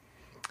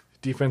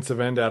 defensive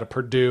end out of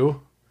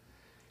Purdue.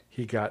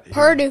 He got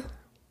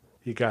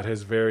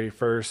his very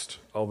first,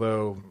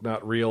 although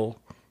not real,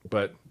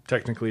 but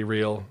technically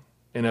real,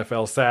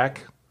 NFL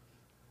sack.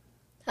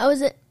 How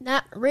is it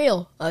not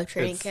real?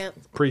 Training camp.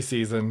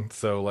 Preseason,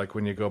 so like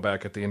when you go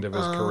back at the end of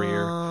his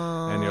career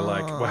and you're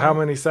like, well, how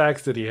many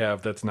sacks did he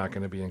have? That's not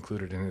going to be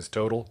included in his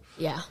total.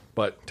 Yeah.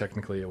 But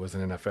technically it was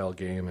an NFL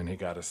game and he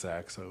got a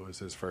sack, so it was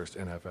his first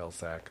NFL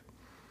sack.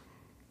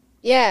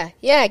 Yeah,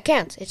 it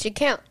counts. It should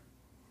count.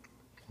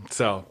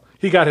 So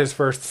he got his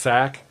first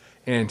sack,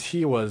 and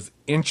he was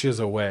inches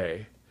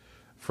away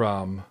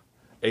from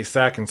a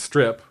sack and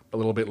strip a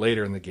little bit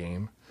later in the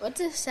game.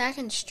 What's a sack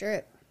and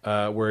strip?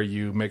 Where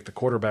you make the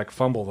quarterback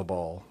fumble the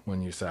ball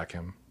when you sack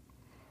him.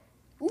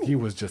 Ooh. He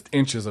was just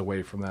inches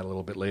away from that a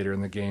little bit later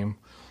in the game.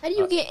 How do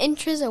you get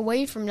inches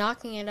away from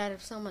knocking it out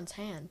of someone's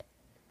hand?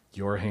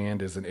 Your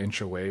hand is an inch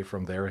away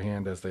from their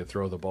hand as they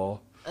throw the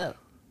ball. Oh.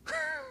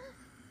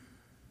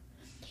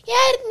 Yeah,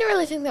 I didn't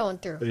really think that one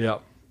through.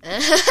 Yep.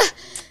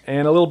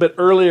 And a little bit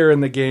earlier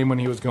in the game when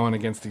he was going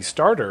against the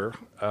starter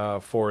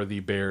for the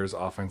Bears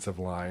offensive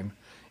line,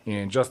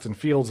 and Justin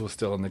Fields was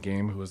still in the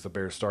game, who was the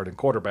Bears starting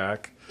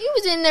quarterback. He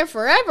was in there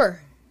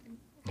forever.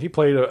 He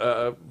played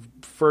a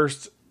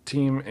first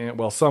team,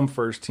 some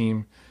first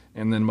team,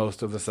 and then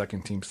most of the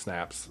second team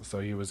snaps. So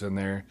he was in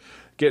there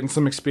getting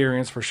some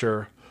experience for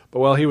sure. But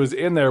while he was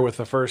in there with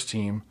the first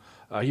team,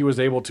 he was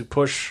able to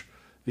push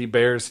the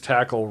Bears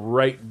tackle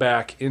right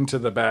back into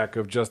the back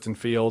of Justin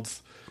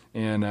Fields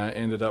and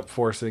ended up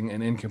forcing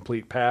an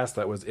incomplete pass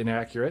that was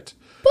inaccurate.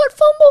 Butt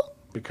fumble.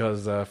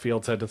 Because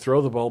Fields had to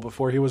throw the ball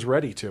before he was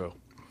ready to.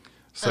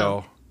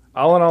 So,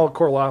 all in all,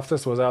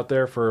 Karlaftis was out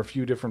there for a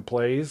few different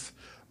plays,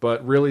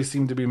 but really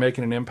seemed to be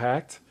making an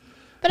impact.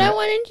 But I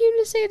wanted you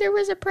to say there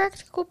was a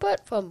practical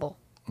butt fumble.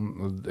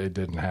 It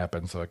didn't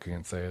happen, so I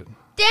can't say it.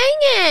 Dang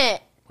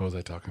it! What was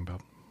I talking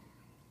about?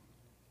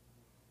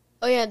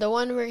 Oh, yeah, the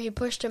one where he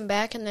pushed him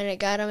back and then it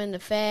got him in the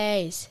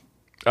face.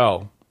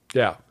 Oh,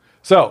 yeah.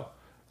 So,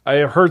 I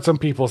have heard some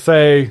people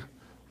say,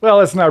 well,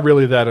 it's not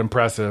really that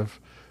impressive.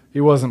 He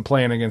wasn't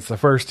playing against the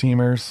first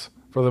teamers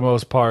for the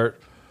most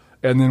part.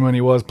 And then when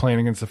he was playing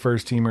against the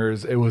first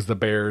teamers, it was the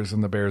Bears,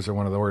 and the Bears are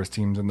one of the worst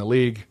teams in the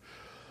league.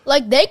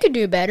 Like they could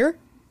do better.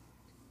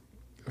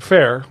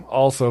 Fair,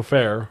 also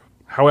fair.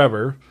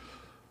 However,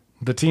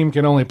 the team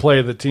can only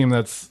play the team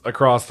that's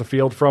across the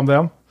field from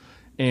them.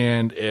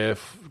 And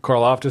if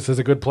Karlaftis is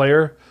a good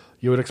player,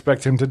 you would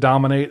expect him to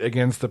dominate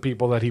against the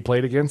people that he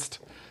played against.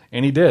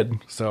 And he did.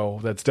 So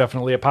that's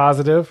definitely a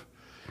positive.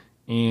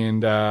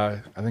 And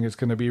I think it's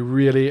going to be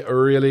really,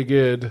 really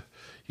good.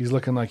 He's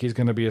looking like he's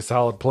going to be a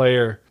solid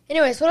player.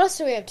 Anyways, what else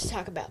do we have to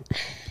talk about?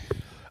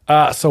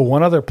 So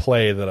one other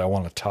play that I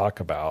want to talk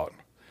about.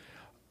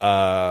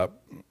 Right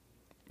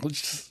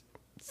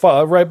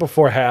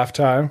before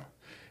halftime,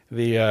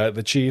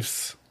 the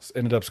Chiefs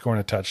ended up scoring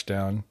a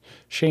touchdown.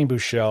 Shane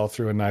Buechele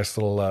threw a nice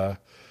little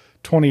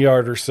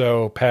 20-yard or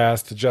so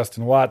pass to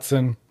Justin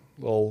Watson.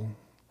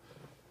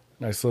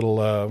 Nice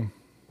little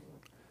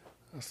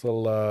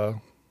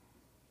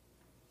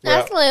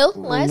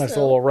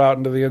route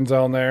into the end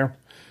zone there.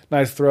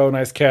 Nice throw,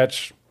 nice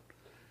catch.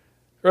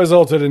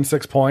 Resulted in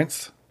 6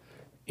 points.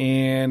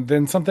 And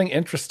then something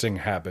interesting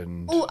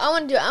happened. Oh, I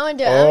want to do it.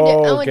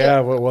 Oh,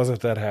 God, what was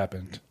it that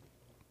happened?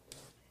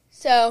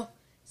 So,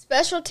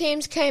 special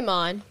teams came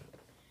on.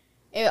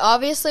 It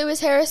obviously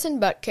was Harrison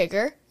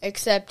Buttkicker,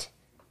 except,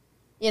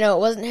 it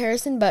wasn't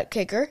Harrison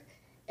Buttkicker.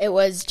 It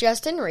was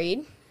Justin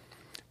Reed.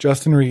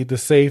 Justin Reed, the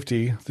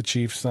safety the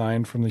Chiefs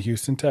signed from the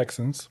Houston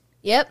Texans.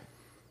 Yep.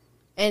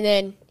 And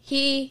then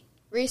he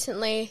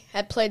recently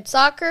had played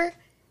soccer.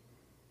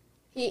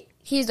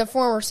 He's a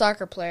former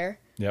soccer player.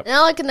 Yep.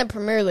 Not like in the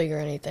Premier League or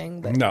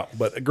anything. But no,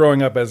 but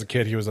growing up as a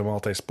kid, he was a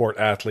multi-sport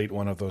athlete.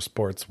 One of those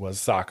sports was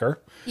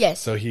soccer. Yes.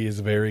 So he is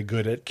very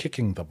good at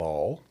kicking the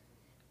ball.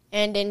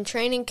 And in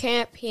training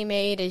camp, he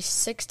made a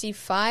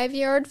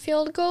 65-yard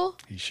field goal.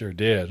 He sure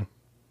did.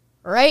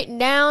 Right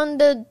down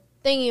the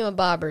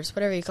thingy-mabobbers,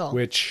 whatever you call it.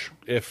 Which,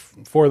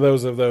 for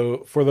those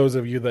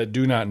of you that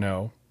do not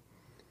know,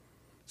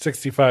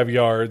 65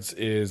 yards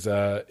is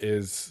I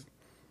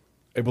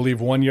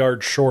believe 1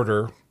 yard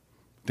shorter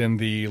than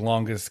the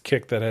longest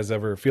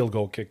field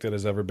goal kick that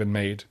has ever been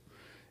made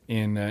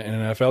in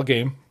an NFL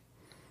game.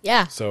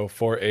 Yeah. So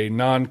for a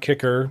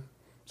non-kicker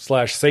 /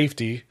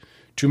 safety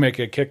to make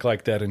a kick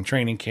like that in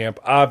training camp,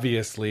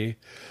 obviously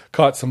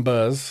caught some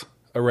buzz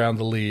around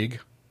the league.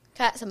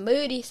 Caught some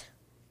booties.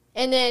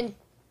 And then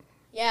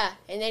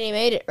he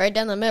made it right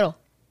down the middle.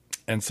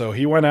 And so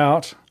he went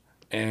out,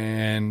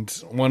 and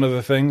one of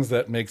the things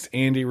that makes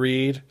Andy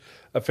Reid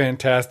a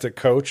fantastic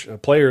coach, a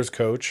player's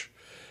coach,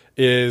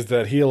 is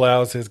that he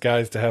allows his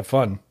guys to have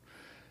fun.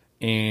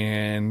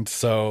 And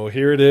so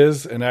here it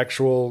is, an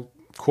actual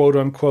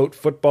quote-unquote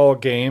football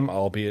game,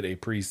 albeit a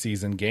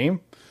preseason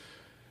game.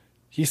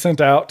 He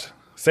sent out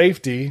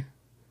safety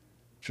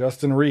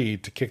Justin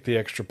Reed to kick the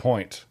extra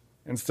point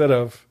instead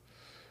of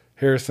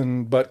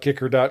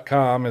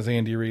HarrisonButtKicker.com, as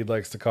Andy Reid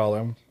likes to call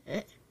him.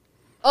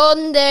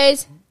 Olden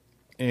days.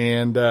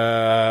 And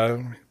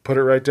put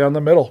it right down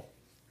the middle.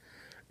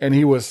 And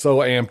he was so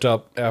amped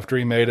up after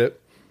he made it.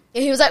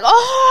 And he was like,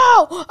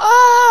 oh!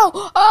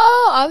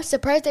 I was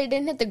surprised they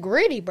didn't hit the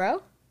gritty,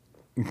 bro.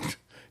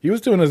 He was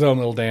doing his own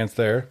little dance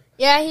there.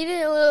 Yeah, he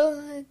did a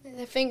little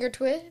finger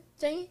twist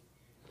thing.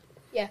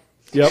 Yeah.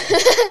 Yep.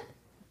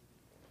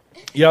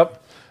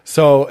 Yep.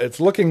 So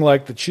it's looking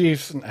like the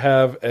Chiefs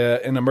have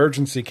an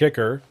emergency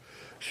kicker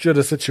should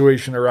a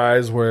situation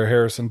arise where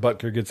Harrison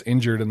Butker gets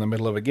injured in the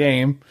middle of a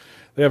game.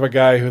 They have a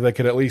guy who they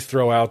could at least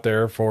throw out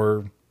there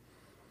for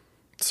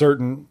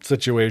certain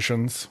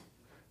situations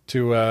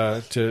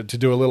to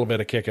do a little bit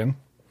of kicking.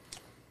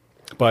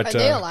 But are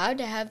they allowed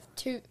to have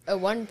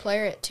one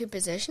player at two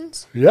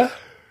positions? Yeah.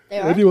 They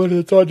are? Anyone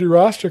that's on your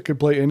roster can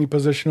play any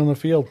position on the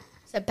field.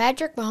 So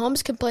Patrick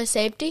Mahomes can play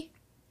safety?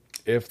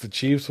 If the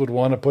Chiefs would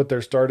want to put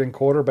their starting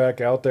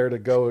quarterback out there to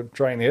go and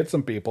try and hit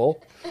some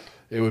people,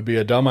 it would be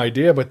a dumb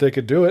idea, but they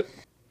could do it.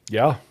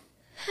 Yeah.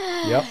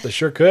 Yep, they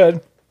sure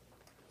could.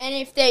 And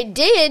if they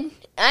did,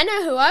 I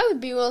know who I would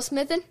be Will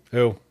Smithin.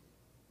 Who?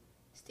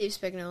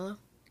 Steve Spagnuolo.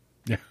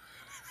 Yeah.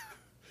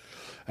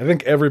 I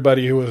think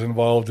everybody who was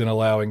involved in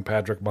allowing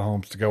Patrick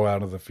Mahomes to go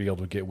out of the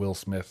field would get Will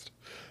Smithed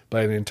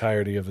by the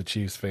entirety of the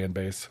Chiefs fan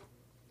base.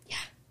 Yeah.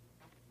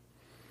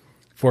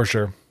 For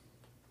sure.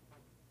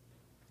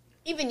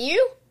 Even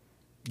you?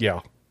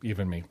 Yeah,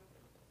 even me.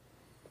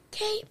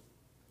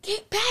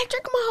 Get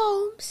Patrick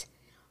Mahomes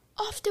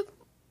off the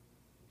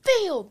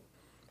field.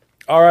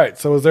 All right,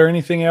 so is there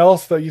anything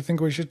else that you think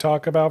we should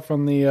talk about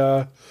from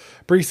the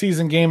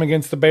preseason game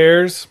against the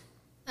Bears?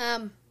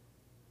 No.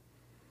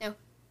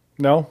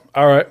 No?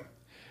 All right.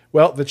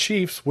 Well, the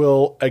Chiefs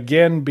will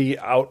again be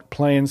out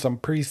playing some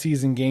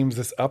preseason games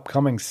this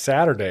upcoming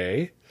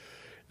Saturday.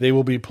 They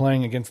will be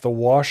playing against the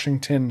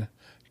Washington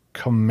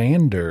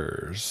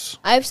Commanders.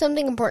 I have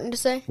something important to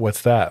say.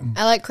 What's that?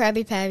 I like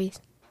Krabby Patties.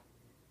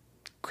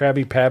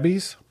 Krabby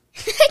Patties?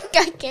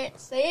 I can't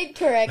say it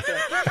correctly.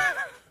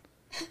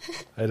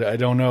 I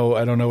don't know.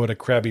 I don't know what a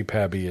Krabby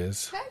Patty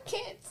is. I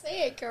can't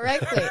say it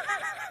correctly.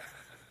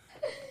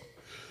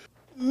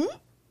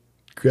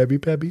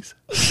 Krabby Patties?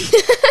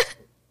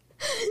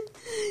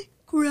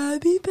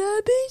 Krabby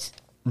Patties?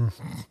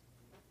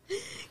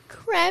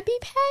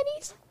 Krabby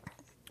Patties?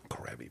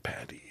 Krabby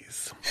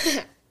Patties.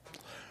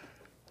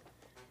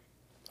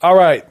 All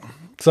right.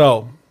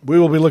 So we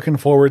will be looking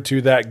forward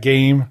to that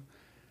game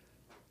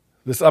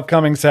this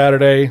upcoming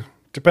Saturday.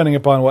 Depending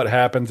upon what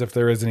happens, if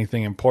there is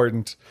anything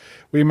important,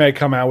 we may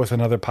come out with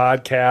another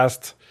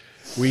podcast.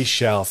 We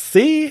shall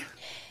see.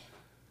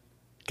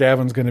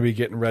 Gavin's going to be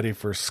getting ready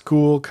for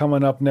school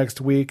coming up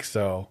next week,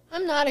 so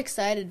I'm not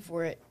excited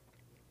for it.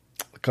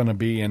 going to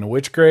be in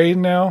which grade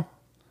now?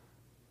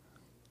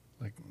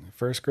 Like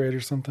first grade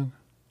or something?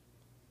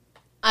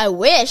 I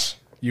wish.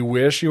 You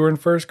wish you were in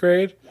first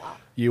grade?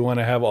 You want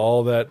to have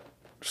all that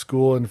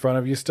school in front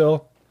of you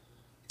still?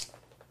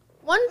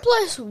 1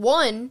 +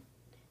 1.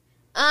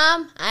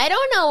 I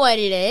don't know what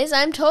it is.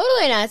 I'm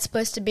totally not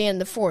supposed to be in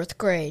the 4th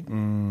grade.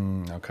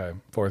 Okay,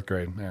 fourth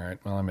grade. All right.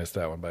 Well, I missed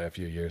that one by a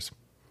few years.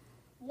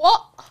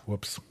 What?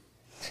 Whoops.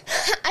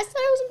 I said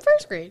I was in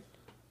 1st grade.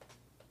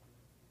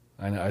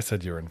 I know. I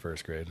said you were in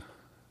first grade.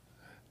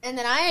 And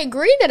then I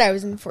agreed that I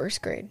was in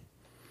 1st grade.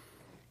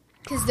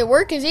 Because the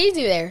work is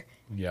easy there.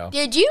 Yeah.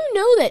 Did you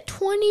know that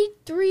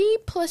 23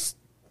 +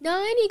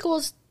 9 =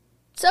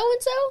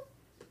 so-and-so?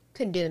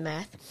 Couldn't do the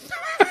math.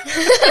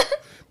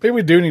 Maybe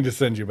we do need to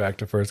send you back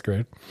to first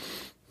grade.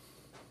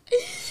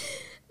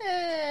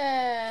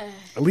 At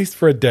least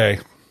for a day.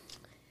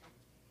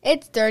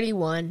 It's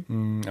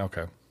 31.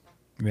 Okay.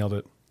 Nailed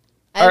it.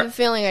 I have a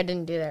feeling I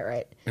didn't do that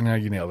right. And now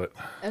you nailed it.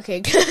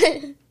 Okay,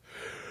 good.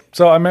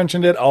 So I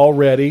mentioned it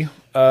already.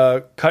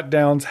 Cut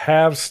downs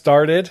have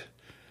started.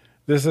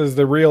 This is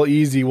the real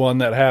easy one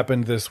that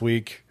happened this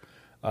week.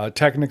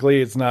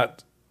 Technically,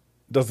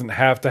 doesn't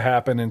have to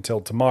happen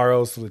until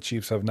tomorrow, so the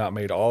Chiefs have not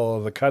made all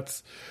of the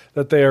cuts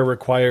that they are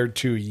required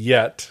to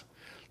yet.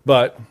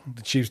 But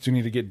the Chiefs do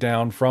need to get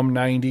down from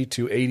 90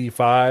 to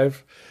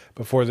 85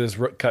 before this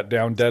cut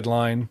down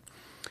deadline.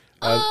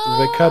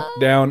 They cut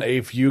down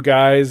a few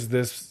guys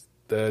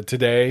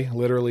today,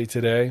 literally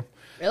today.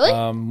 Really?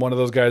 One of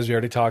those guys we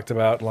already talked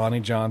about, Lonnie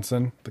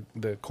Johnson,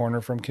 the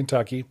corner from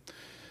Kentucky.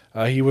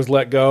 He was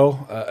let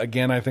go.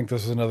 Again, I think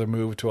this is another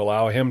move to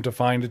allow him to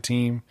find a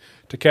team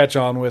to catch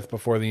on with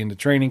before the end of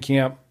training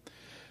camp.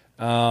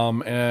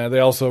 And they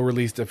also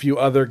released a few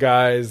other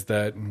guys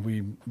that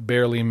we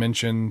barely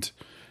mentioned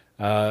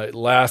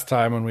last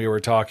time when we were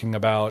talking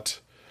about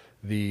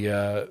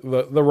the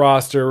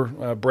roster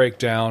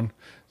breakdown.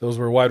 Those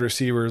were wide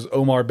receivers: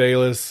 Omar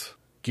Bayless,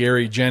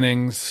 Gary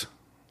Jennings,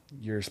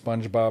 your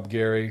SpongeBob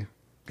Gary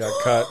got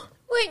cut.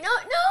 Wait,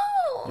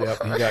 no.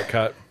 Yep, he got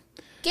cut.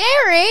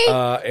 Gary.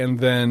 And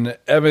then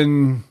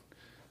Evan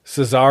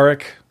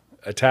Cesarek,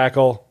 a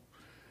tackle.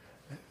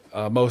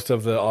 Most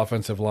of the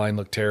offensive line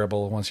looked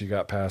terrible once you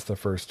got past the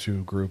first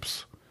two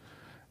groups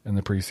in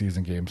the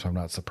preseason game, so I'm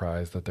not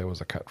surprised that there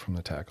was a cut from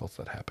the tackles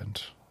that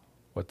happened.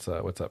 What's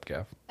up,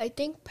 Gav? I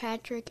think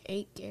Patrick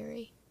ate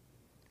Gary.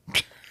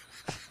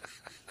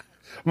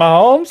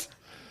 Mahomes?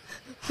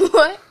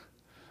 What?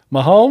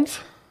 Mahomes?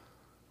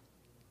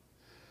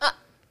 Dang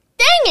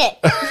it!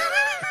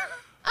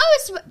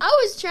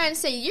 I was trying to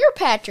say you're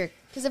Patrick,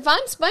 because if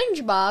I'm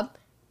SpongeBob,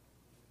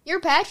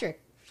 you're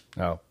Patrick.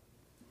 Oh.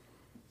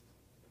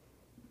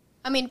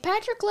 I mean,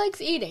 Patrick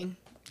likes eating.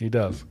 He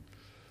does.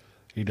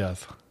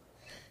 So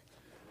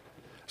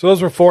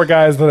those were four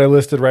guys that I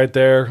listed right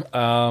there.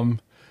 The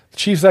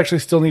Chiefs actually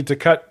still need to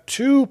cut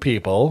two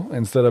people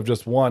instead of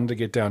just one to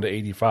get down to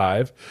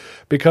 85,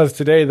 because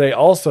today they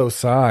also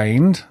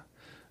signed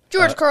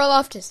George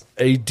Karlaftis.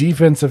 a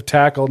defensive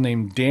tackle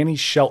named Danny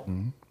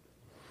Shelton.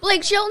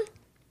 Blake Shelton?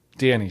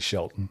 Danny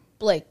Shelton.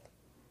 Blake.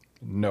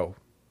 No.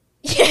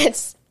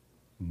 Yes.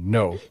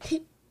 No.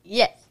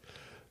 Yes.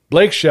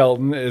 Blake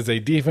Shelton is a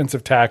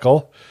defensive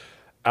tackle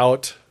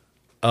out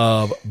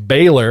of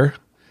Baylor.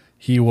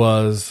 He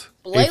was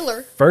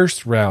a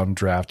first-round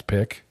draft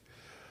pick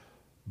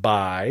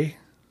by...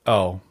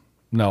 Oh,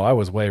 no, I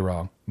was way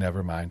wrong.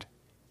 Never mind.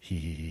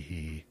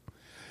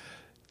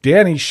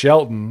 Danny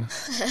Shelton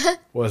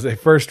was a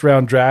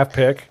first-round draft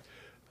pick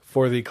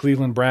for the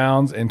Cleveland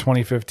Browns in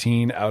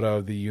 2015 out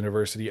of the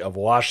University of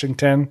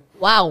Washington.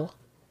 Wow.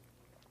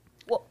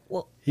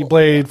 He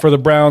played for the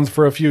Browns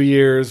for a few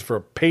years, for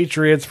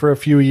Patriots for a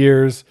few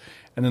years,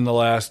 and in the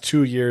last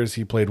 2 years,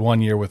 he played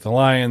 1 year with the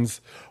Lions,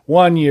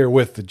 1 year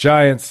with the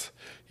Giants.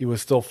 He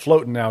was still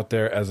floating out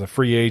there as a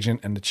free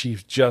agent, and the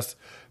Chiefs just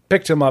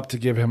picked him up to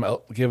give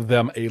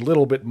them a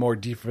little bit more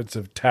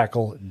defensive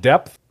tackle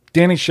depth.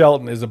 Danny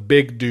Shelton is a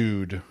big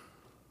dude.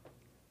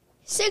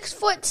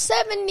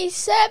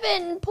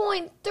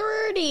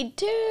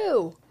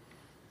 6'77.32".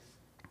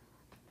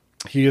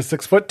 He is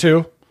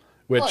 6'2",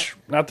 which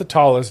not the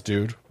tallest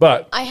dude,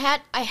 but I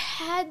had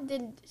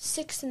the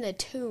 6 and the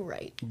 2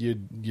 right. you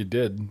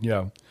did,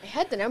 yeah. I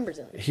had the numbers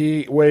in.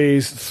 He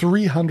weighs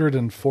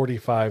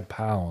 345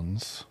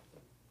 pounds.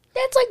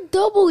 That's like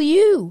double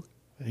you.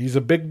 He's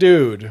a big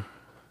dude.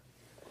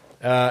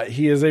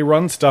 He is a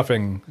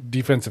run-stuffing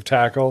defensive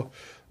tackle,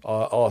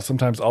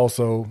 sometimes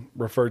also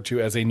referred to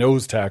as a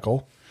nose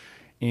tackle.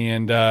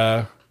 And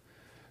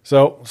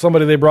so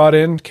somebody they brought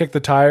in, kick the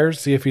tires,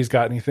 see if he's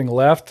got anything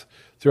left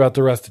throughout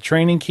the rest of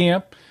training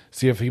camp,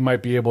 see if he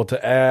might be able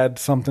to add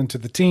something to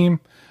the team.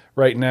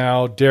 Right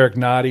now, Derek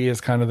Nottie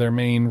is kind of their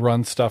main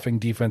run-stuffing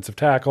defensive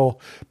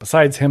tackle.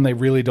 Besides him, they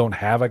really don't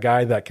have a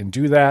guy that can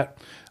do that.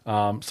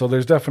 So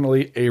there's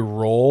definitely a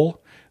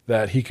role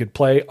that he could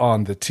play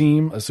on the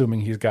team,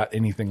 assuming he's got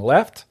anything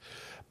left.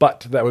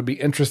 But that would be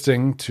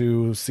interesting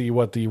to see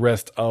what the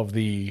rest of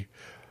the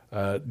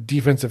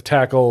defensive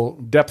tackle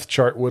depth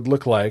chart would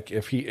look like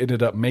if he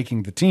ended up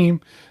making the team.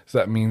 So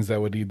that means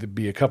that would either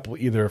be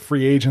either a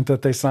free agent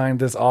that they signed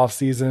this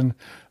offseason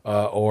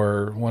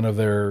or one of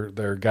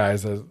their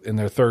guys in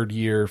their third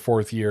year,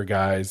 fourth year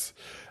guys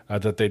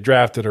that they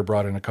drafted or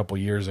brought in a couple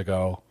years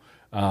ago.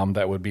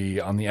 That would be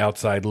on the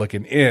outside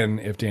looking in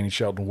if Danny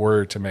Shelton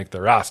were to make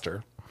the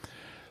roster.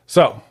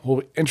 So, it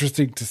will be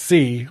interesting to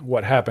see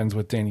what happens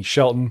with Danny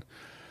Shelton.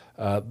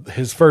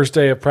 His first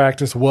day of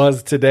practice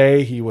was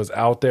today. He was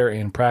out there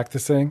and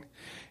practicing.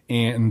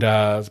 And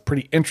it's a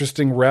pretty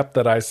interesting rep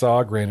that I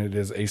saw. Granted, it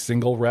is a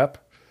single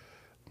rep,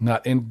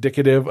 not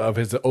indicative of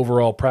his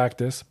overall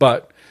practice.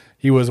 But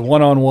he was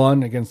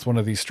one-on-one against one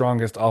of the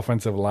strongest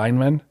offensive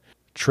linemen,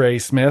 Trey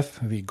Smith,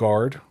 the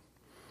guard.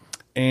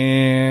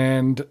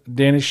 And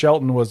Danny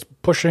Shelton was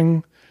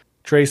pushing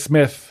Trey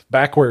Smith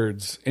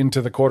backwards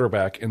into the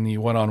quarterback in the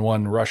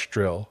one-on-one rush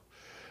drill.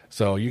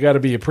 So you got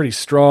to be a pretty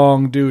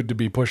strong dude to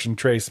be pushing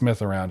Trey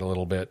Smith around a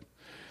little bit.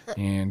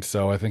 And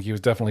so I think he was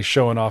definitely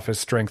showing off his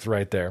strength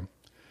right there.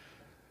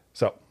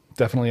 So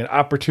definitely an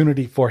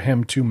opportunity for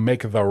him to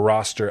make the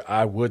roster,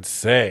 I would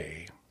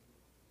say.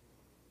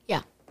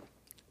 Yeah.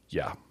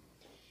 Yeah.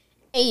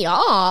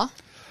 Yeah.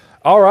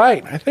 All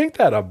right. I think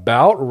that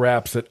about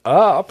wraps it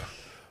up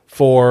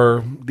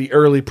for the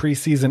early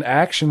preseason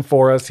action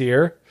for us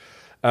here.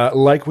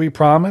 Like we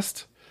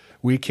promised,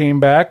 we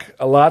came back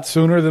a lot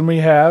sooner than we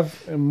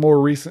have in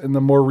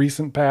the more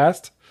recent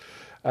past.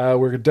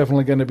 We're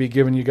definitely going to be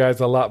giving you guys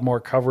a lot more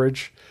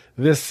coverage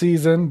this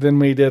season than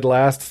we did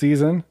last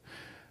season,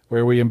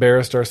 where we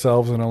embarrassed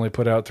ourselves and only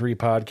put out 3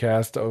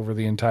 podcasts over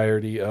the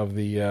entirety of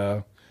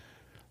the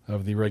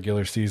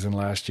regular season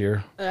last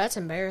year. Oh, that's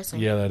embarrassing.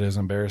 Yeah, that is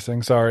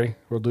embarrassing. Sorry,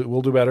 we'll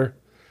do better.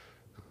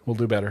 We'll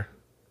do better.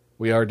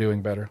 We are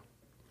doing better.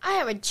 I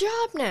have a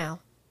job now.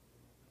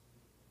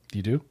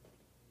 You do?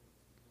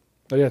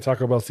 Oh, yeah,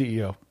 Taco Bell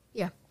CEO.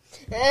 Yeah.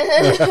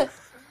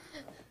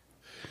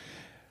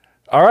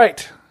 All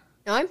right.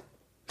 No, I'm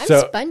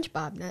So-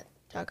 SpongeBob, not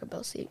Taco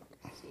Bell seat.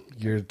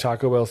 You're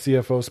Taco Bell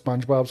CFO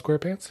SpongeBob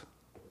SquarePants?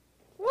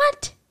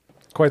 What?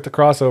 Quite the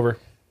crossover.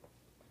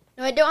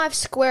 No, I don't have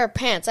square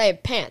pants. I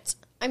have pants.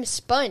 I'm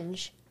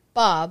Sponge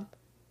Bob.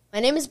 My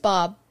name is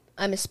Bob.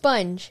 I'm a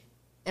sponge,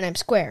 and I'm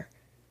square.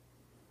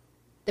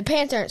 The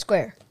pants aren't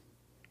square.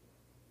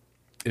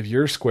 If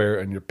you're square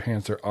and your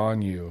pants are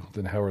on you,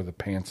 then how are the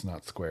pants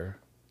not square?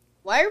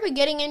 Why are we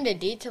getting into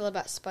detail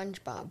about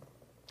SpongeBob?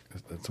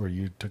 That's where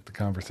you took the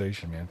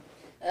conversation, man.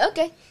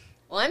 Okay.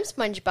 Well, I'm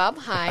SpongeBob.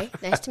 Hi.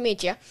 Nice to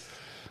meet you.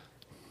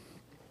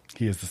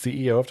 He is the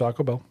CEO of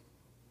Taco Bell.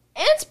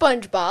 And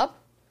SpongeBob.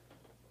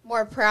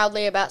 More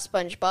proudly about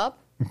SpongeBob.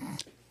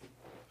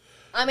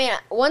 I mean,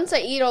 once I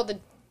eat all the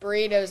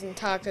burritos and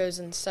tacos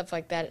and stuff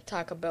like that at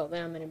Taco Bell,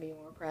 then I'm going to be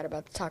more proud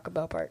about the Taco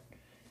Bell part.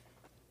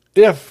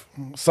 If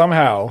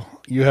somehow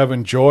you have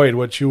enjoyed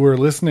what you were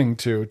listening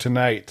to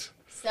tonight,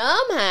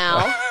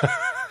 Somehow.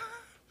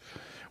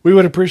 we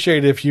would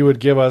appreciate if you would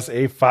give us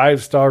a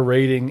 5-star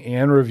rating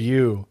and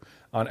review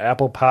on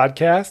Apple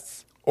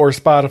Podcasts or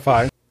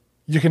Spotify.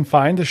 You can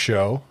find the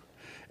show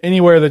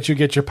anywhere that you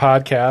get your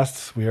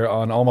podcasts. We are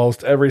on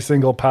almost every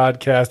single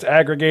podcast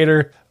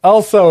aggregator.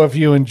 Also, if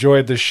you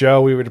enjoyed the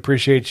show, we would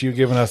appreciate you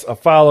giving us a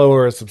follow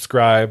or a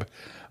subscribe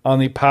on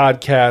the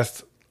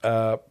podcast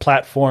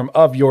platform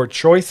of your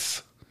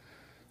choice.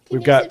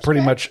 We've got pretty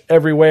much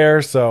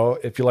everywhere, so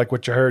if you like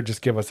what you heard,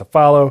 just give us a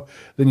follow.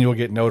 Then you'll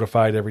get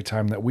notified every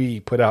time that we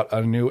put out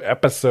a new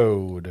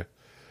episode.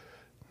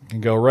 You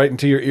can go right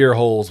into your ear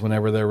holes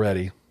whenever they're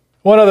ready.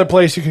 One other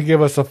place you can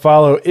give us a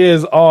follow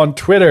is on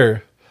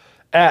Twitter.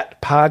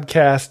 At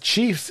Podcast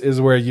Chiefs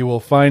is where you will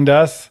find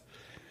us.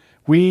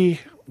 We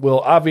will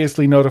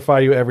obviously notify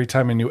you every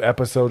time a new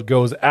episode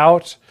goes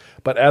out.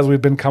 But as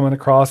we've been coming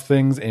across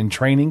things in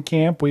training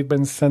camp, we've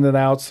been sending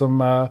out some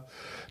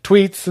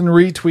tweets and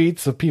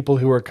retweets of people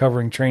who are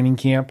covering training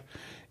camp.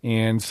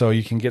 And so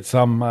you can get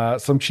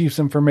some Chiefs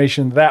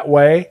information that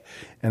way.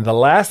 And the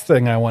last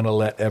thing I want to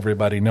let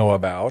everybody know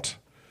about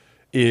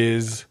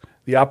is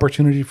the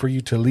opportunity for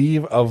you to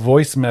leave a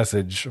voice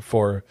message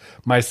for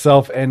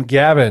myself and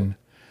Gavin.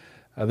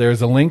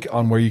 There's a link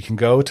on where you can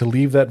go to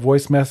leave that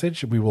voice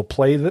message. We will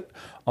play it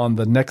on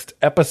the next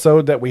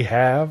episode that we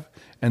have,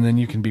 and then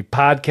you can be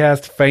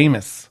podcast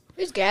famous.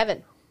 Who's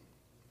Gavin?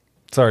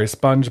 Sorry,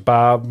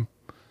 SpongeBob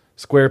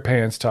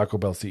SquarePants Taco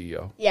Bell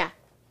CEO. Yeah.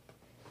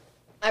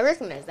 I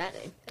recognize that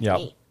name. That's Yeah.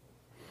 me.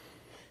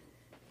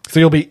 So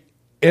you'll be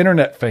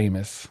internet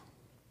famous.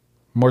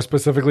 More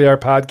specifically, our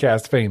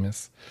podcast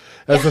famous.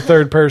 As the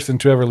third person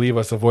to ever leave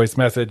us a voice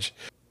message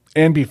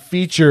and be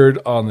featured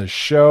on the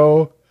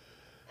show.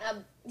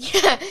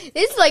 Yeah,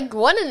 this is like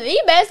one of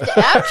the best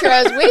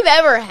outros we've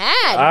ever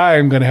had.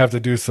 I'm going to have to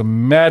do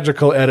some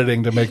magical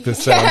editing to make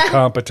this sound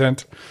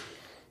competent.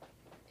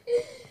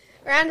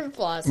 Round of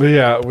applause. But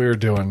yeah, we're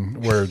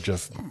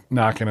just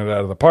knocking it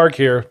out of the park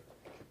here.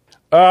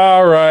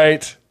 All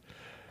right.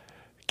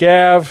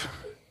 Gav,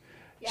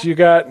 do you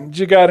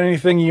got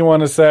anything you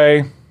want to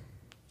say?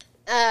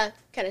 Can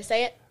I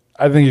say it?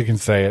 I think you can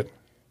say it.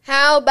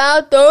 How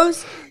about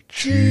those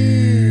Chiefs?